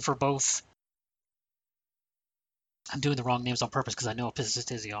working for both. I'm doing the wrong names on purpose because I know it pisses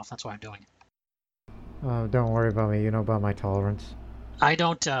Tizzy off. That's why I'm doing it. Don't worry about me. You know about my tolerance. I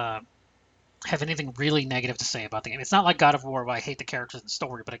don't have anything really negative to say about the game. It's not like God of War where I hate the characters and the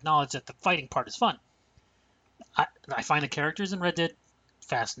story, but acknowledge that the fighting part is fun. I find the characters in Red Dead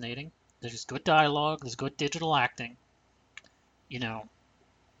fascinating. There's good dialogue. There's good digital acting. You know,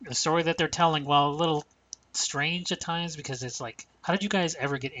 the story that they're telling, while a little strange at times, because it's like, how did you guys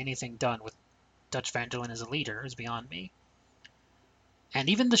ever get anything done with Dutch Van Dalen as a leader is beyond me. And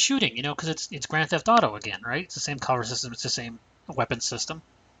even the shooting, because it's Grand Theft Auto again, right? It's the same color system, it's the same weapon system,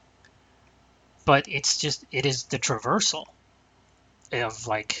 but it is the traversal of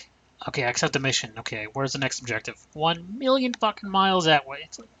like, okay, I accept the mission. Okay, where's the next objective? 1 million fucking miles that way.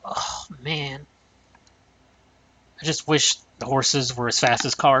 It's like, oh man, I just wish the horses were as fast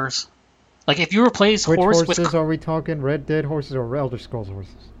as cars. Like if you replace Which horse with horses are we talking? Red Dead horses or Elder Scrolls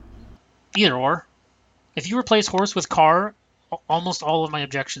horses? either or, if you replace horse with car, almost all of my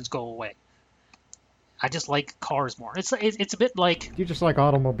objections go away. I just like cars more. It's a bit like You just like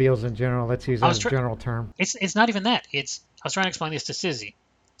automobiles in general. Let's use I that was as a general term. it's not even that. It's I was trying to explain this to Sizzy.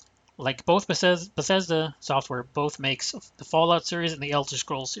 Like both Bethesda software both makes the Fallout series and the Elder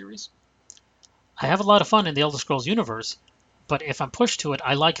Scrolls series. I have a lot of fun in the Elder Scrolls universe, but if I'm pushed to it,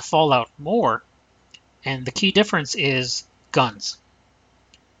 I like Fallout more. And the key difference is guns.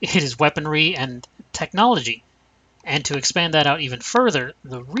 It is weaponry and technology. And to expand that out even further,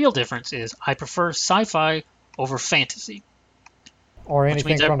 the real difference is I prefer sci-fi over fantasy, Or which anything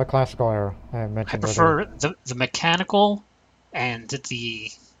means from the classical era I I mentioned earlier. prefer the mechanical and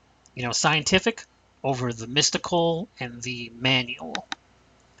the scientific over the mystical and the manual.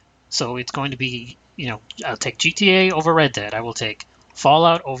 So it's going to be, I'll take GTA over Red Dead. I will take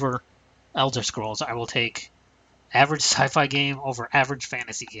Fallout over Elder Scrolls. I will take average sci-fi game over average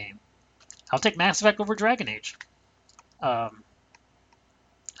fantasy game. I'll take Mass Effect over Dragon Age. Um,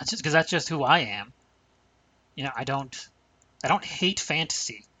 that's just because that's just who I am. I don't hate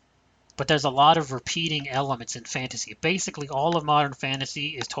fantasy, but there's a lot of repeating elements in fantasy. Basically, all of modern fantasy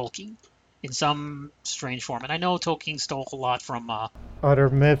is Tolkien in some strange form. And I know Tolkien stole a lot from Other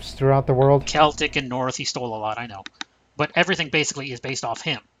myths throughout the world. Celtic and North. He stole a lot, I know. But everything basically is based off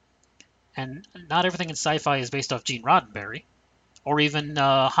him. And not everything in sci-fi is based off Gene Roddenberry or even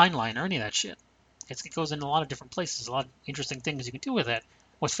Heinlein or any of that shit. It goes in a lot of different places, a lot of interesting things you can do with it.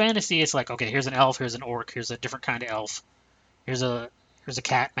 With fantasy, it's like, okay, here's an elf, here's an orc, here's a different kind of elf, here's a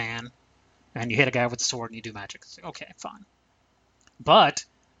cat man, and you hit a guy with a sword and you do magic. It's like, okay, fine. But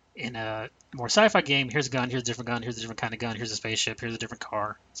in a more sci-fi game, here's a gun, here's a different gun, here's a different kind of gun, here's a spaceship, here's a different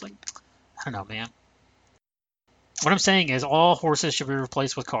car. It's like, I don't know, man. What I'm saying is all horses should be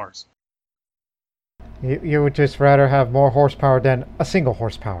replaced with cars. You would just rather have more horsepower than a single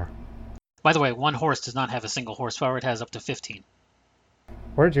horsepower. By the way, one horse does not have a single horsepower. It has up to 15.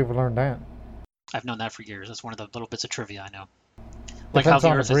 Where'd you learn that? I've known that for years. That's one of the little bits of trivia I know. Like how Depends the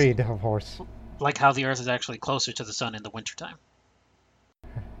on the Earth is breed of horse. like how the Earth is actually closer to the sun in the wintertime.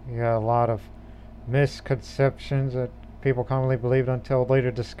 Yeah, a lot of misconceptions that people commonly believed until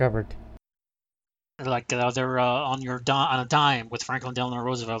later discovered. Like they're on a dime with Franklin Delano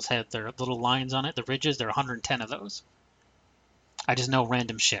Roosevelt's head. There are little lines on it, the ridges. There are 110 of those. I just know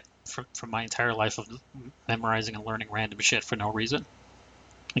random shit from my entire life of memorizing and learning random shit for no reason.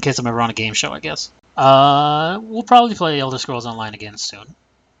 In case I'm ever on a game show, I guess. We'll probably play Elder Scrolls Online again soon.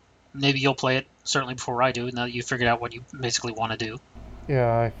 Maybe you'll play it certainly before I do, now that you've figured out what you basically want to do. Yeah,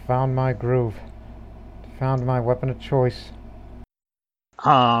 I found my groove. Found my weapon of choice.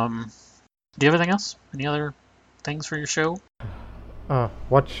 Um, do you have anything else? Any other things for your show?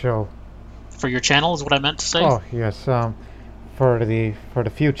 What show? For your channel is what I meant to say. Oh, yes, for the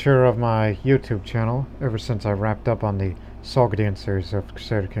future of my YouTube channel, ever since I wrapped up on the Solgadian series of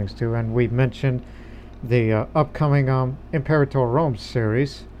Crusader Kings 2, and we mentioned the upcoming Imperator Rome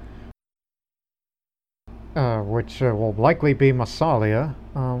series, which will likely be Massalia,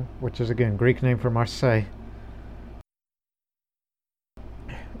 which is again Greek name for Marseille,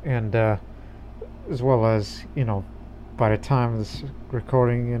 and as well as by the time this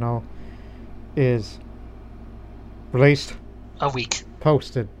recording is released, A week.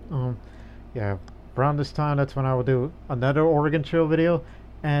 posted, yeah, around this time that's when I will do another Oregon Trail video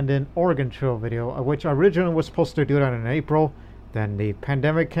and an Oregon Trail video, which I originally was supposed to do that in April. Then the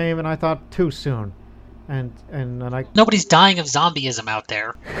pandemic came, and I thought too soon, and I Nobody's dying of zombieism out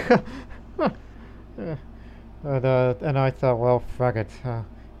there. and I thought, well, fuck it,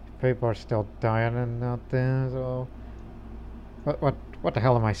 people are still dying and out there, so what the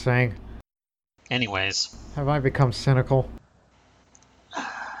hell am I saying? Anyways, Have I become cynical?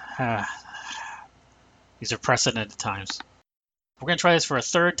 uh, these are precedented times. We're going to try this for a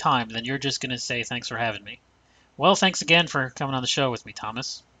third time, and then you're just going to say thanks for having me. Well, thanks again for coming on the show with me,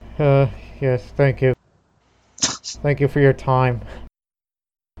 Thomas. Uh, yes, thank you. Thank you for your time.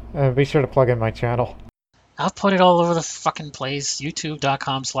 Be sure to plug in my channel. I'll put it all over the fucking place.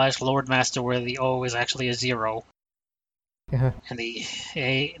 YouTube.com/LordMaster, where the O is actually a 0. Yeah. And the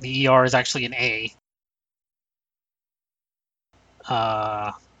ER is actually an A.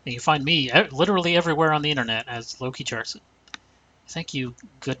 And you find me literally everywhere on the internet as Loki Jarson. Thank you,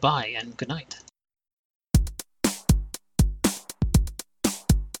 goodbye, and good night.